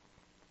school,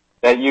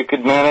 that you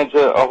could manage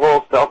a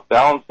whole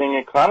self-balancing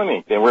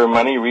economy where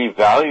money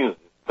revalues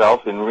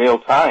itself in real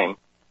time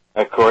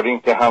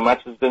according to how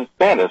much has been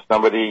spent. If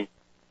somebody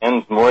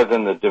spends more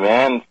than the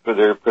demand for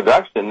their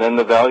production, then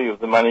the value of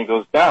the money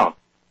goes down.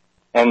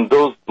 And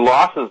those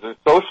losses are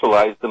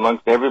socialized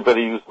amongst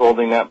everybody who's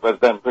holding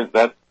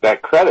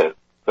that credit.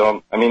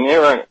 So, I mean,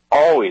 there are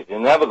always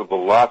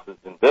inevitable losses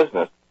in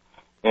business.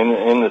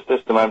 In the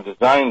system I've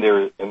designed,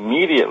 they're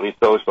immediately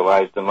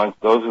socialized amongst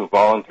those who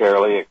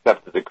voluntarily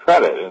accepted the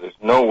credit. And there's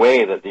no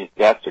way that these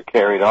debts are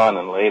carried on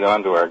and laid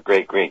on to our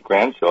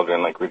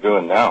great-great-grandchildren like we're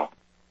doing now.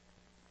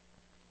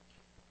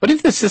 But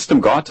if the system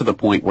got to the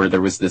point where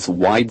there was this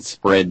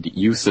widespread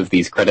use of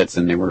these credits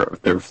and they were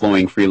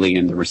flowing freely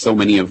and there were so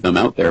many of them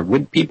out there,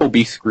 would people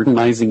be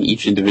scrutinizing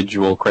each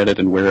individual credit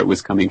and where it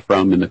was coming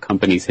from and the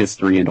company's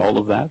history and all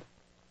of that?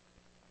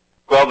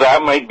 Well,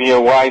 that might be a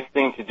wise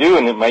thing to do,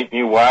 and it might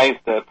be wise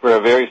for a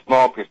very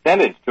small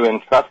percentage to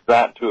entrust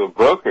that to a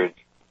brokerage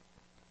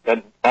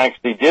that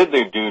actually did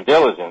their due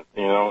diligence.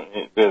 You know,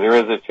 there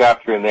is a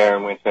chapter in there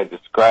in which I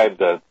described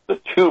the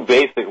two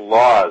basic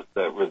laws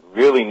that would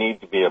really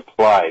need to be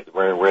applied,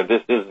 where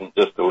this isn't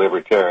just a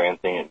libertarian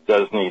thing. It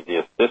does need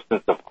the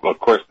assistance of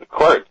course, the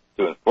courts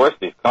to enforce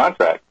these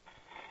contracts.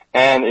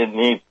 And it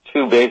needs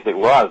two basic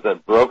laws,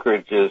 that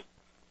brokerages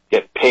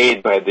get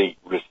paid by the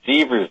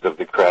receivers of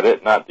the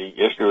credit, not the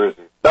issuers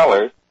or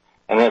sellers,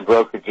 and that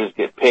brokerages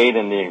get paid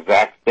in the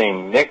exact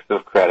same mix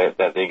of credit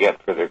that they get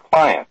for their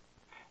clients.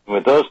 And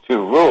with those two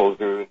rules,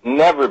 there would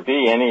never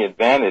be any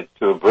advantage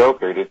to a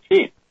broker to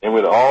cheat. It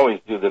would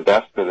always do the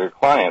best for their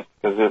clients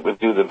because it would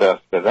do the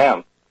best for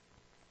them.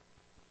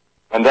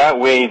 And that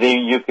way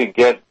you could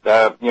get,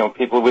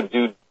 people would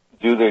do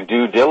their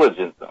due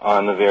diligence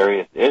on the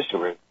various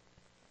issuers.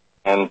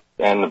 And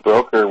the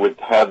broker would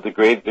have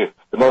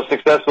the most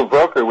successful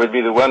broker would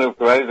be the one who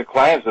provided the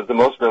clients with the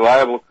most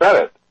reliable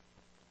credit.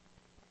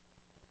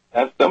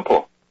 That's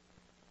simple.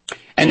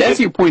 And as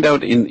you point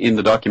out in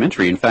the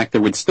documentary, in fact,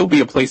 there would still be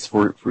a place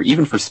for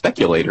even for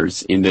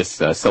speculators in this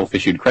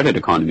self-issued credit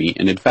economy.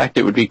 And in fact,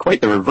 it would be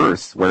quite the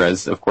reverse,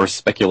 whereas, of course,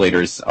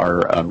 speculators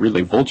are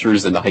really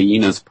vultures and the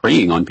hyenas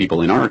preying on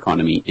people in our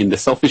economy. In the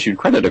self-issued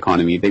credit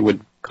economy, they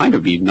would kind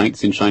of be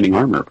knights in shining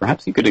armor.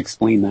 Perhaps you could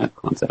explain that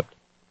concept.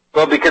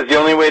 Well, because the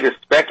only way to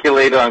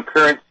speculate on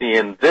currency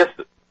in this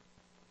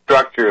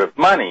structure of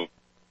money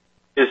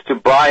is to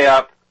buy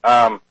up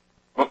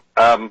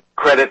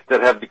credits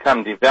that have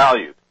become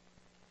devalued.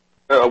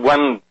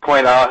 One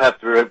point I'll have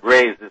to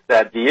raise is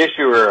that the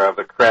issuer of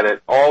a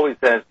credit always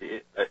has to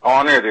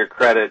honor their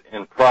credit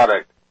in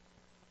product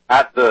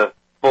at the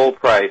full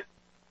price,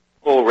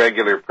 full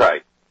regular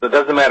price. So it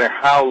doesn't matter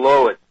how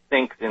low it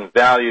sinks in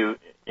value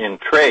in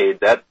trade,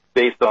 that's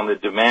based on the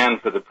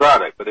demand for the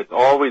product, but it's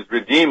always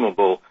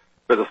redeemable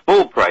for the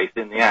full price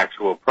in the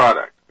actual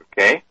product,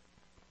 okay?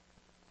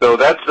 So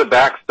that's the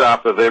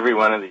backstop of every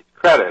one of these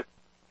credits.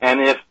 And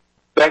if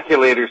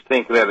speculators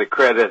think that a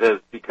credit has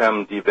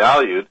become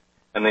devalued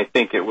and they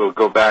think it will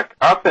go back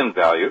up in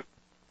value,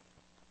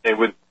 they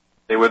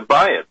would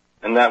buy it,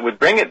 and that would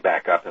bring it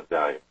back up in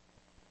value.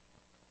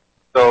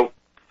 So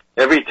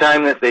every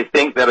time that they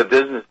think that a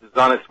business is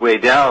on its way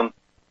down,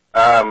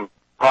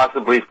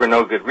 possibly for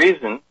no good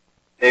reason,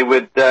 they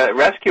would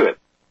rescue it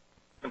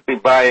simply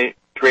by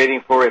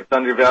trading for its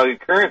undervalued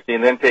currency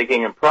and then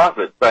taking a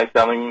profit by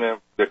selling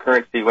the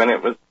currency when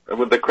it was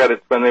with the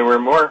credits when they were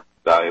more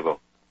valuable.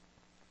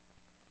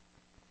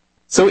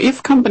 So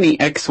if company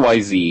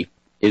XYZ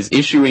is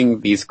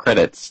issuing these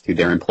credits to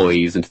their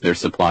employees and to their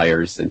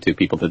suppliers and to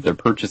people that they're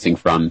purchasing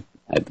from,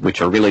 which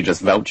are really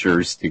just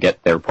vouchers to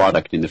get their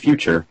product in the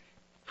future,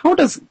 how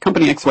does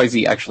company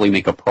XYZ actually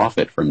make a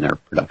profit from their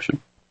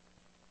production?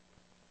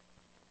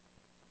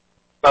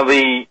 Well,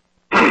 as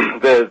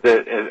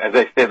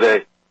I said,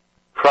 the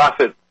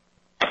profit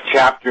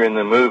chapter in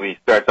the movie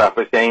starts off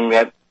by saying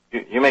that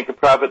you make a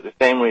profit the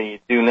same way you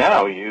do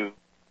now. You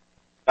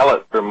sell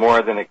it for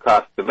more than it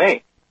costs to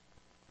make.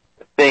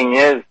 The thing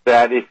is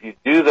that if you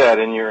do that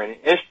and you're an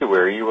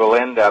issuer, you will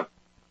end up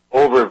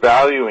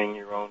overvaluing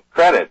your own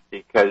credit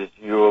because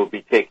you will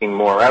be taking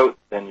more out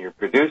than you're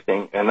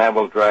producing, and that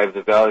will drive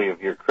the value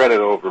of your credit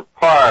over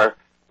par,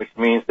 which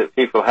means that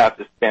people have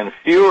to spend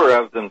fewer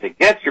of them to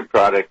get your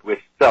product,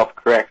 which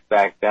self-corrects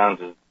back down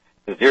to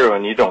zero,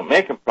 and you don't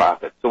make a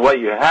profit. So what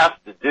you have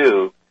to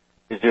do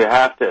is you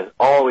have to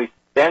always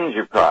spend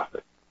your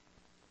profit.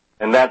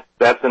 And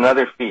that's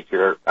another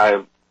feature.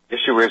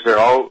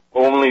 Issuers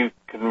only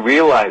can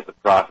realize a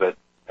profit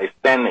by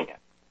spending it.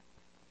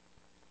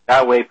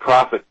 That way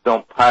profits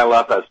don't pile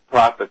up as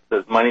profits,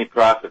 as money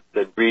profits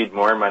that breed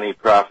more money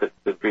profits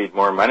that breed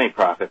more money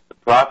profits. The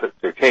profits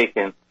are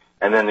taken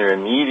and then they're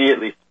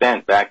immediately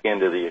spent back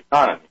into the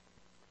economy.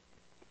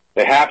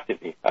 They have to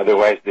be,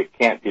 otherwise they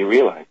can't be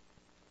realized.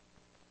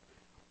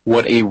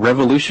 What a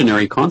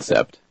revolutionary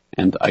concept.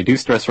 And I do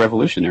stress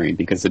revolutionary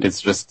because it is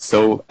just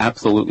so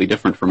absolutely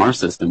different from our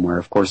system where,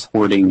 of course,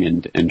 hoarding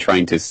and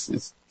trying to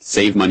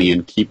save money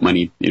and keep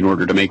money in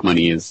order to make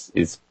money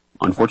is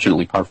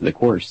unfortunately par for the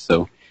course.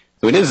 So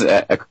it is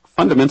a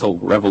fundamental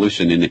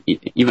revolution in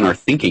even our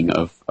thinking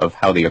of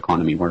how the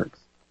economy works.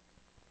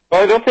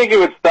 Well, I don't think it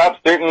would stop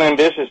certain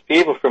ambitious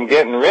people from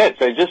getting rich.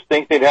 I just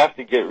think they'd have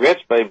to get rich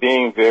by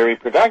being very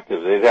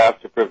productive. They'd have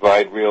to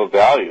provide real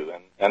value,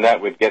 and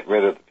that would get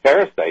rid of the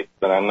parasites.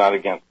 But I'm not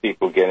against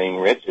people getting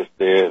rich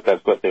if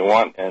that's what they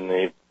want, and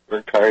they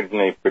work hard and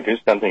they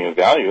produce something of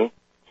value.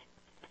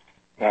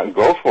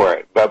 Go for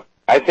it. But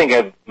I think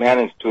I've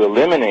managed to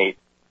eliminate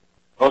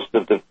most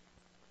of the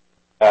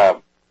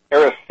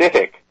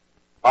parasitic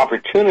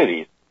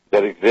opportunities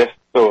that exist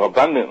so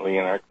abundantly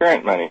in our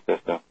current money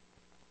system.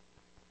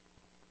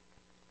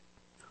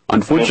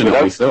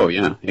 Unfortunately so,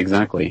 yeah,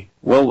 exactly.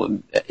 Well,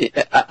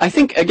 I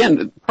think,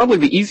 again, probably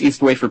the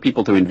easiest way for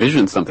people to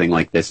envision something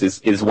like this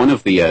is one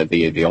of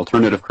the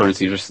alternative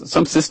currencies or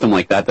some system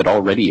like that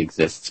already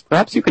exists.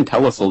 Perhaps you can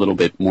tell us a little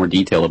bit more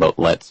detail about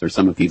LETS or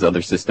some of these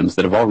other systems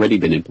that have already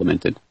been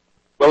implemented.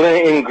 Well,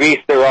 in Greece,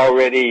 they're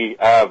already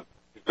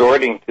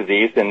resorting to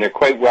these, and they're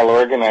quite well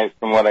organized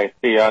from what I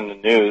see on the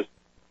news.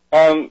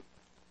 The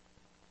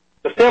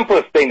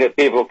simplest thing that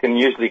people can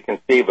usually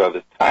conceive of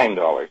is time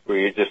dollars, where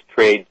you just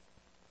trade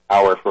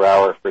hour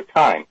for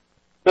time.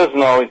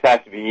 Doesn't always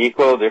have to be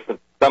equal.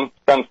 Some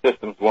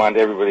systems want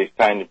everybody's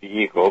time to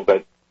be equal,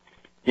 but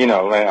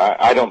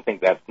I don't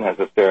think that's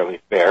necessarily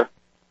fair.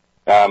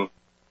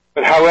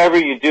 But however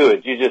you do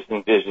it, you just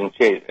envision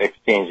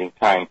exchanging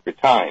time for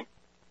time.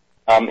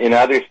 In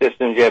other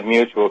systems, you have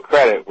mutual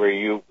credit, where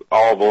you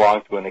all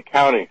belong to an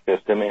accounting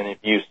system, and if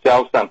you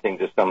sell something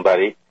to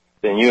somebody,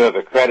 then you have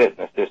a credit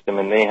in the system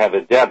and they have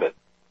a debit.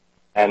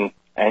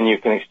 And you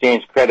can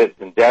exchange credits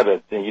and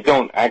debits, and you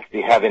don't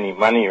actually have any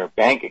money or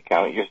bank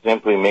account. You're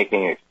simply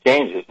making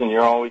exchanges, and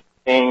you're always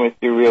paying with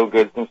your real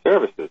goods and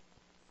services.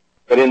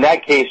 But in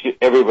that case,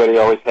 everybody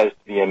always has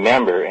to be a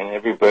member, and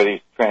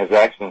everybody's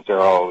transactions are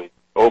always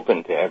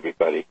open to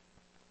everybody.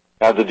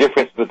 Now, the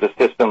difference with the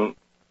system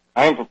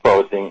I'm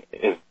proposing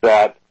is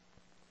that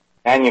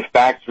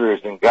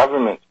manufacturers and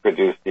governments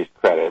produce these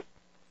credits,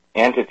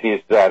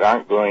 entities that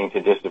aren't going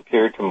to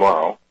disappear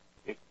tomorrow.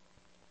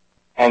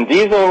 And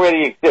these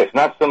already exist,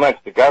 not so much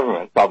the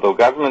governments, although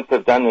governments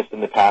have done this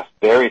in the past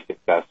very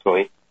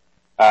successfully.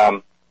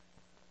 The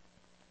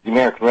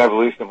American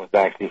Revolution was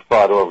actually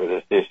fought over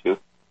this issue.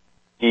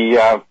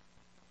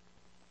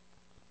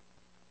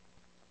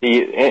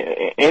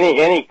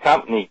 Any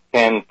company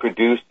can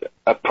produce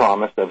a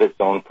promise of its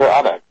own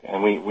product,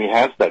 and we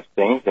have such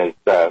things as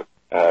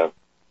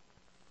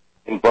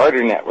in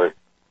barter networks.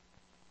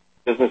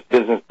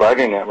 Business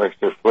barter networks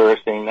are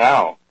flourishing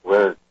now,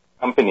 where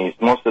companies,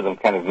 most of them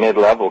kind of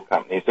mid-level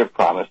companies, are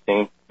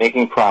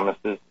making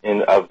promises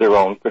of their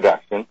own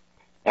production,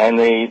 and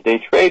they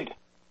trade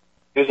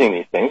using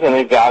these things, and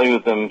they value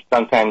them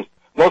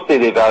mostly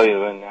they value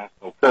them in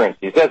national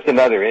currencies. That's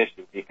another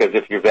issue, because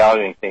if you're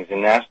valuing things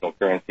in national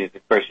currencies,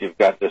 of course you've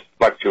got this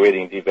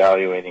fluctuating,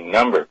 devaluating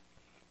number.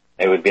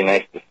 It would be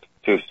nice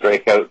to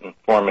strike out and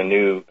form a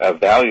new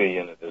value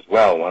unit as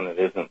well, one that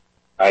isn't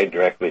tied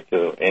directly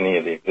to any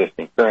of the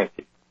existing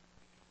currencies.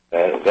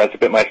 That's a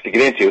bit much to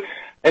get into.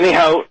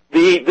 Anyhow,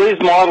 these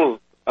models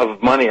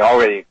of money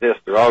already exist.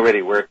 They're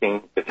already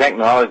working. The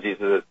technologies,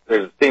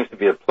 there seems to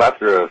be a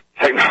plethora of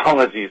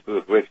technologies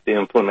with which to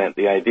implement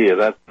the idea.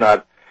 That's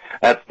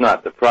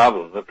not the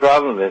problem. The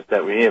problem is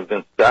that we have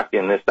been stuck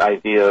in this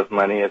idea of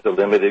money as a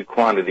limited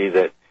quantity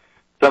that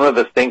some of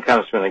us think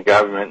comes from the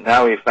government.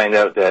 Now we find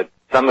out that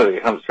some of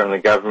it comes from the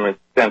government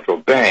central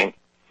bank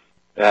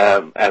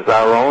as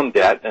our own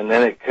debt, and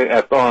then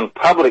our own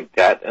public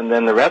debt, and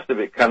then the rest of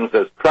it comes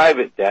as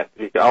private debt.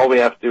 All we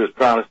have to do is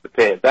promise to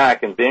pay it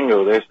back, and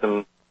bingo, there's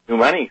some new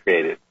money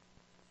created.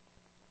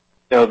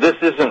 This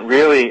isn't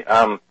really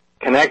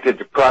connected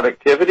to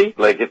productivity.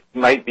 Like, it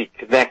might be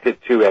connected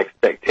to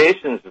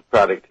expectations of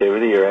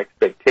productivity or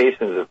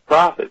expectations of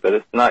profit, but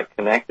it's not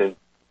connected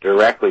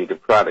directly to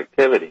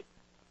productivity,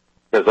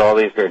 because all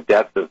these are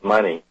debts of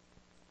money.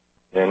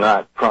 They're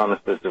not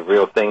promises of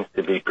real things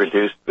to be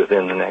produced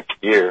within the next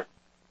year.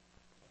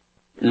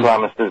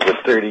 Promises of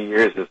 30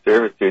 years of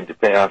servitude to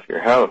pay off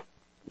your house.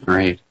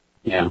 Right.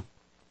 Yeah.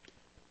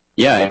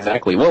 Yeah,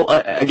 exactly. Well,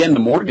 again, the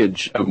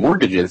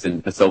mortgages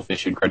in a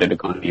self-issued credit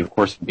economy, of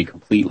course, would be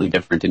completely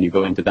different, and you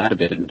go into that a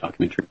bit in the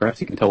documentary.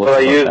 Perhaps you can tell us about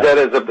that. Well, I use that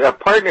as a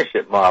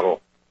partnership model.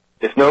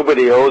 If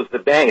nobody owes the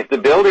bank, if the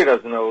builder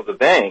doesn't owe the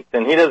bank,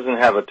 then he doesn't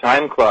have a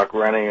time clock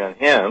running on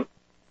him.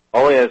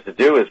 All he has to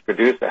do is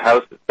produce a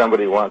house that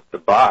somebody wants to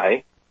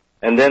buy,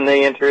 and then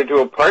they enter into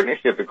a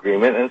partnership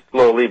agreement and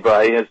slowly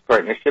buy his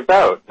partnership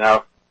out.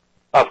 Now,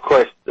 of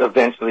course,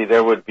 eventually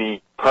there would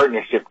be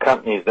partnership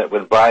companies that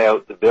would buy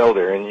out the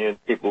builder,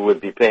 and people would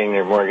be paying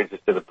their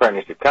mortgages to the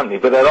partnership company.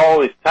 But at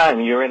all this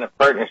time, you're in a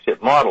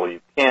partnership model. You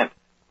can't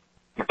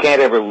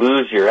ever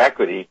lose your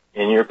equity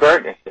in your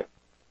partnership.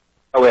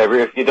 However,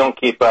 if you don't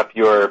keep up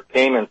your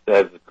payments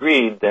as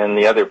agreed, then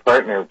the other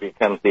partner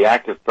becomes the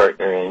active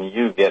partner, and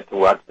you get to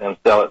watch them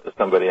sell it to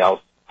somebody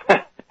else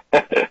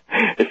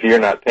if you're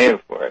not paying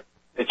for it.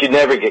 But you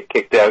never get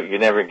kicked out. You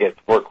never get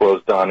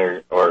foreclosed on,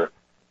 or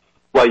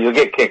well, you'll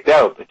get kicked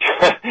out, but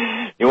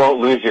you won't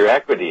lose your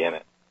equity in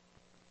it.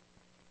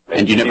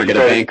 And you never get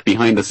a bank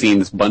behind the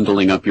scenes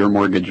bundling up your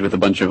mortgage with a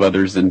bunch of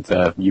others and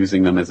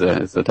using them as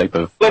a type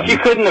of... Look, you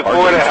couldn't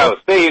afford a house.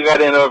 Say you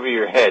got in over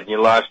your head and you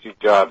lost your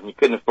job and you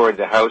couldn't afford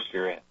the house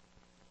you're in.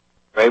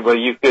 Right? Well,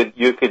 you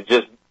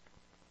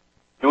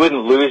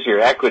wouldn't lose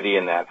your equity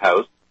in that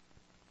house.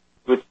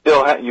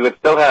 You would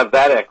still have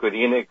that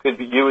equity, and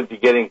you would be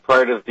getting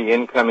part of the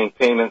incoming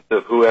payments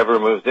of whoever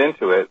moves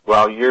into it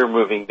while you're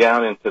moving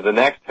down into the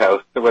next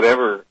house to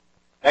whatever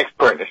next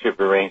partnership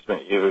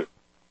arrangement you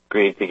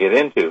agreed to get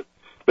into.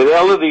 But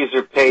all of these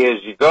are pay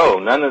as you go.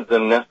 None of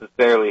them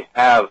necessarily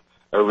have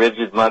a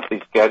rigid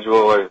monthly schedule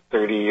or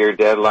 30-year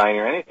deadline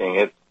or anything.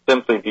 It's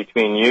simply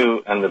between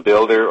you and the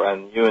builder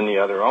and you and the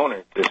other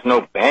owner. There's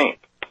no bank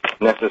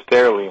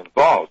necessarily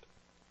involved.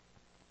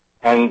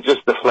 And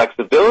just the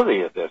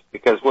flexibility of this,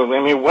 because, well, I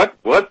mean,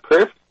 what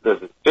purpose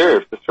does it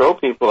serve to throw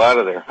people out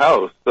of their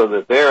house so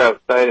that they're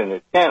outside in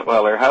a tent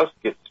while their house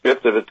gets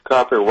stripped of its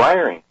copper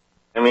wiring?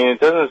 I mean, it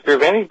doesn't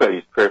serve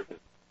anybody's purpose.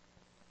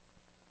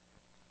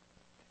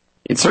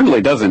 It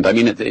certainly doesn't. I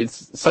mean,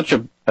 it's such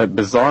a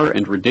bizarre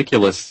and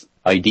ridiculous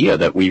idea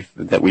that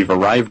we've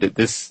arrived at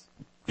this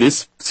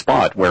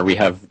spot where we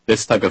have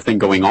this type of thing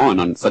going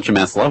on such a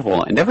mass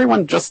level, and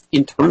everyone just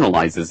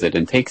internalizes it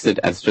and takes it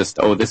as just,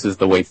 oh, this is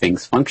the way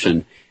things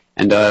function.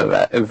 And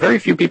very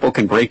few people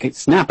can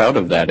snap out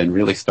of that and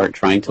really start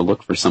trying to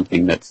look for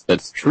something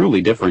that's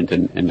truly different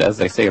and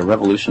as I say, a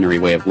revolutionary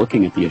way of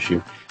looking at the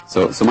issue.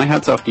 So my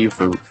hat's off to you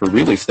for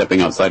really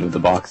stepping outside of the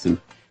box and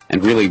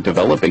really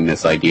developing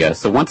this idea.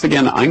 So once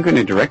again, I'm going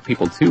to direct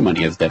people to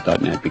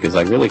moneyasdebt.net because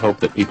I really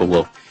hope that people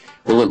will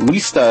at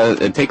least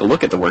take a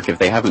look at the work if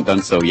they haven't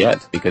done so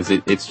yet, because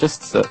it's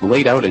just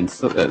laid out in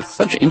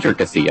such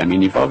intricacy. I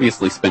mean, you've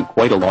obviously spent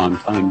quite a long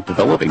time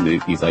developing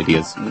these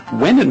ideas.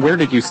 When and where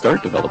did you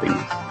start developing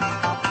these?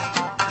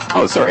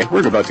 Oh, sorry,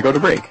 we're about to go to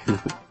break.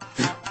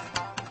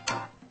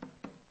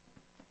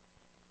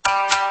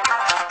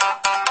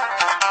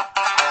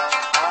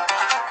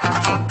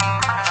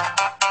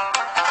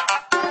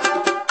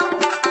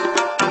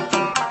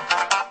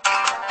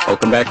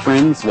 Welcome back,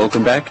 friends.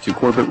 Welcome back to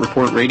Corbett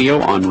Report Radio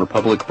on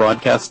Republic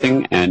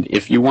Broadcasting. And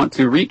if you want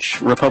to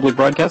reach Republic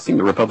Broadcasting,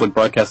 the Republic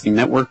Broadcasting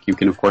Network, you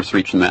can, of course,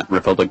 reach them at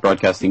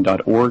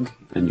republicbroadcasting.org.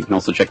 And you can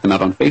also check them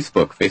out on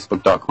Facebook,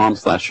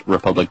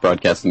 facebook.com/Republic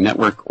Broadcasting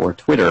Network, or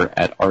Twitter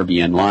at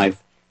RBN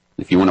Live.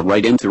 If you want to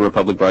write into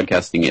Republic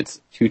Broadcasting, it's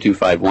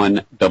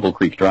 2251 Double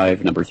Creek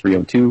Drive, number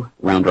 302,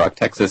 Round Rock,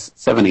 Texas,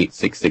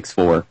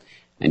 78664.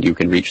 And you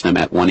can reach them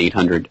at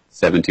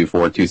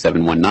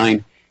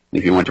 1-800-724-2719.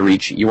 If you want to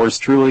reach yours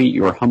truly,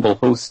 your humble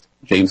host,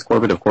 James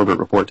Corbett of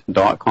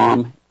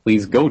CorbettReport.com,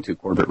 please go to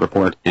Corbett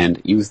Report and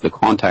use the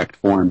contact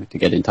form to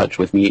get in touch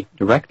with me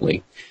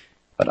directly.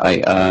 But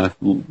I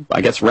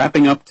guess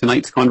wrapping up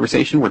tonight's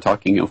conversation, we're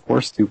talking, of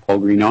course, to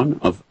Paul Grignon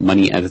of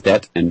Money as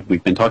Debt, and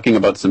we've been talking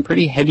about some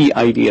pretty heady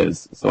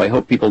ideas. So I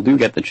hope people do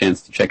get the chance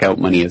to check out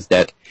Money as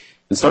Debt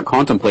and start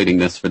contemplating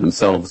this for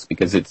themselves,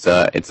 because it's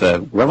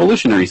a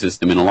revolutionary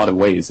system in a lot of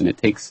ways, and it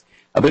takes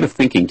a bit of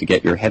thinking to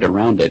get your head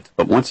around it.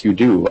 But once you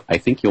do, I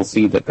think you'll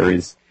see that there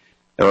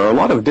are a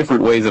lot of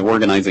different ways of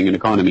organizing an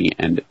economy,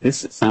 and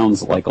this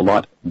sounds like a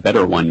lot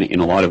better one in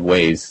a lot of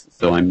ways.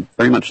 So I'm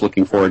very much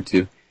looking forward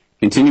to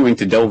continuing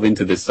to delve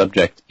into this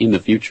subject in the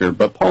future.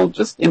 But Paul,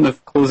 just in the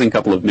closing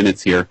couple of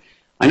minutes here,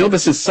 I know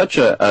this is such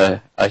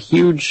a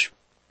huge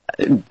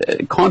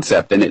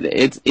concept, and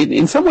it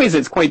in some ways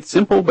it's quite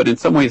simple, but in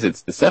some ways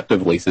it's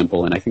deceptively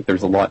simple, and I think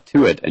there's a lot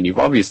to it, and you've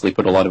obviously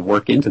put a lot of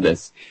work into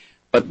this.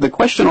 But the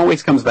question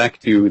always comes back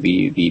to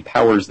the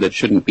powers that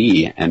shouldn't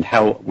be, and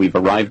how we've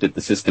arrived at the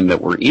system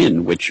that we're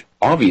in, which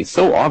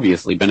so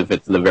obviously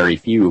benefits the very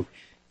few.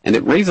 And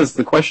it raises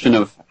the question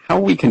of how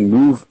we can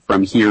move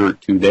from here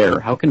to there.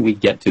 How can we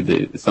get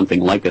to something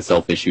like a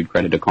self-issued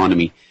credit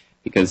economy?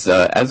 Because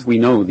as we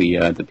know,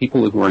 the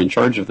people who are in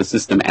charge of the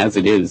system as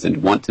it is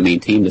and want to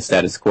maintain the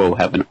status quo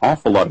have an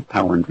awful lot of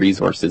power and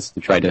resources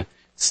to try to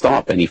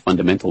stop any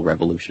fundamental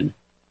revolution.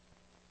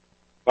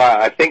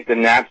 Well, I think the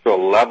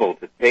natural level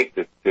to take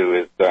this to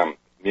is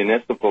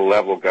municipal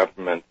level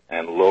government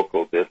and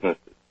local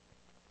businesses,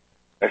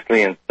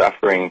 especially in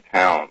suffering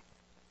towns.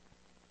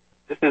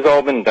 This has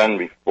all been done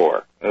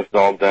before. It was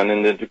all done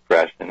in the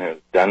Depression. It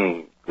was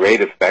done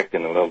great effect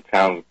in a little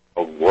town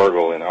called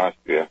Wargl in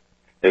Austria.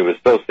 It was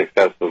so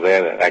successful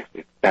there that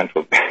actually the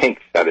central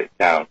bank shut it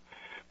down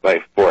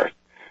by force.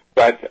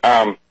 But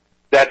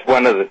that's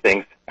one of the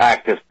things,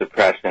 active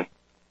suppression.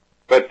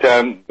 But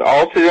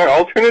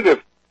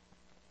alternative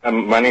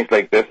monies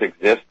like this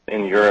exist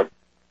in Europe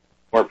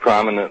more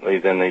prominently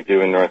than they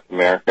do in North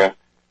America.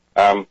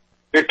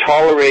 They're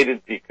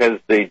tolerated because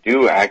they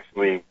do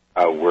actually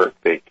work.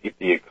 They keep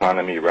the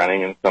economy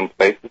running in some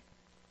places.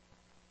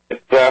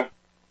 It's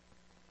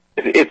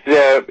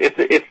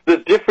It's the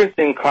difference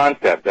in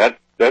concept.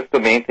 That's the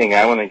main thing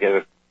I want to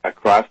get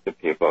across to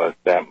people, is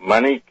that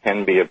money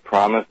can be a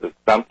promise of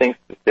something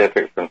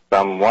specific from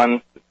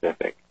someone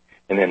specific.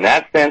 And in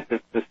that sense,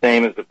 it's the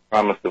same as the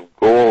promise of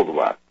gold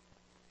was.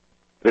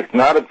 But it's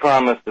not a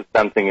promise of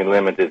something in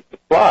limited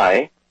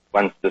supply,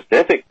 one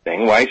specific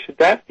thing. Why should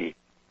that be?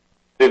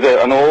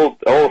 There's an old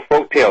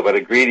folk tale about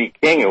a greedy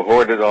king who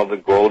hoarded all the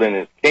gold in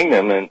his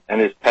kingdom,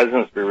 and his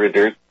peasants were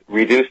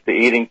reduced to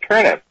eating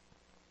turnips.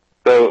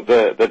 So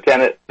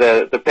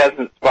the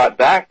peasants fought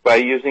back by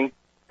using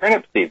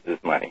turnip seeds as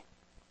money.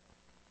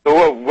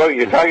 So what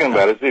you're talking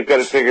about is we've got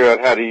to figure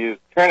out how to use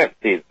turnip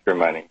seeds for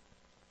money.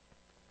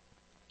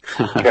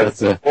 Because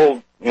the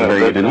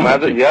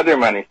other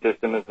money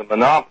system is a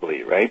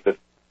monopoly, right? But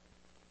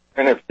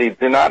turnip seeds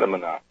are not a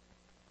monopoly.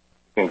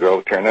 You can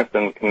grow turnips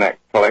and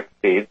collect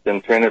seeds,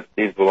 and turnip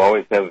seeds will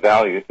always have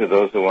value to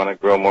those who want to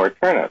grow more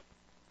turnips.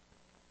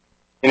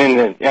 And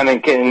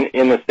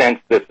in the sense,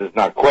 this is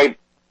not quite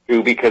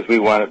true, because we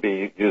want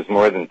to use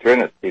more than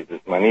turnip seeds as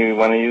money. We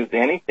want to use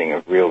anything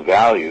of real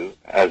value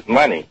as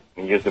money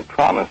and use a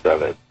promise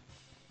of it.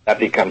 That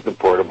becomes a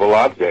portable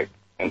object,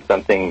 and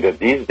something that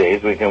these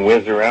days we can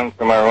whiz around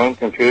from our own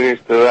computers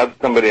to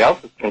somebody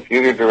else's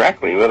computer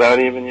directly without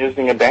even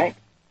using a bank.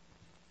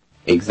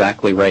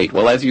 Exactly right.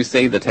 Well, as you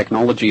say, the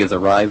technology has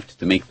arrived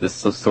to make this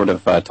sort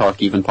of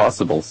talk even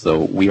possible.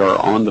 So we are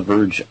on the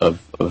verge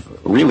of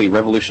really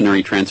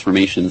revolutionary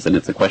transformations, and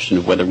it's a question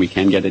of whether we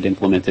can get it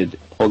implemented.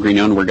 Paul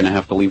Grignon, we're going to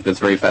have to leave this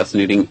very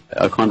fascinating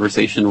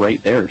conversation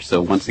right there.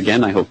 So once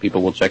again, I hope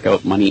people will check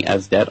out Money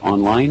as Debt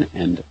online,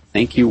 and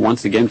thank you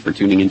once again for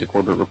tuning into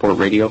Corbett Report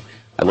Radio.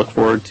 I look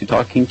forward to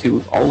talking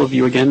to all of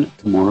you again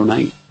tomorrow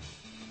night.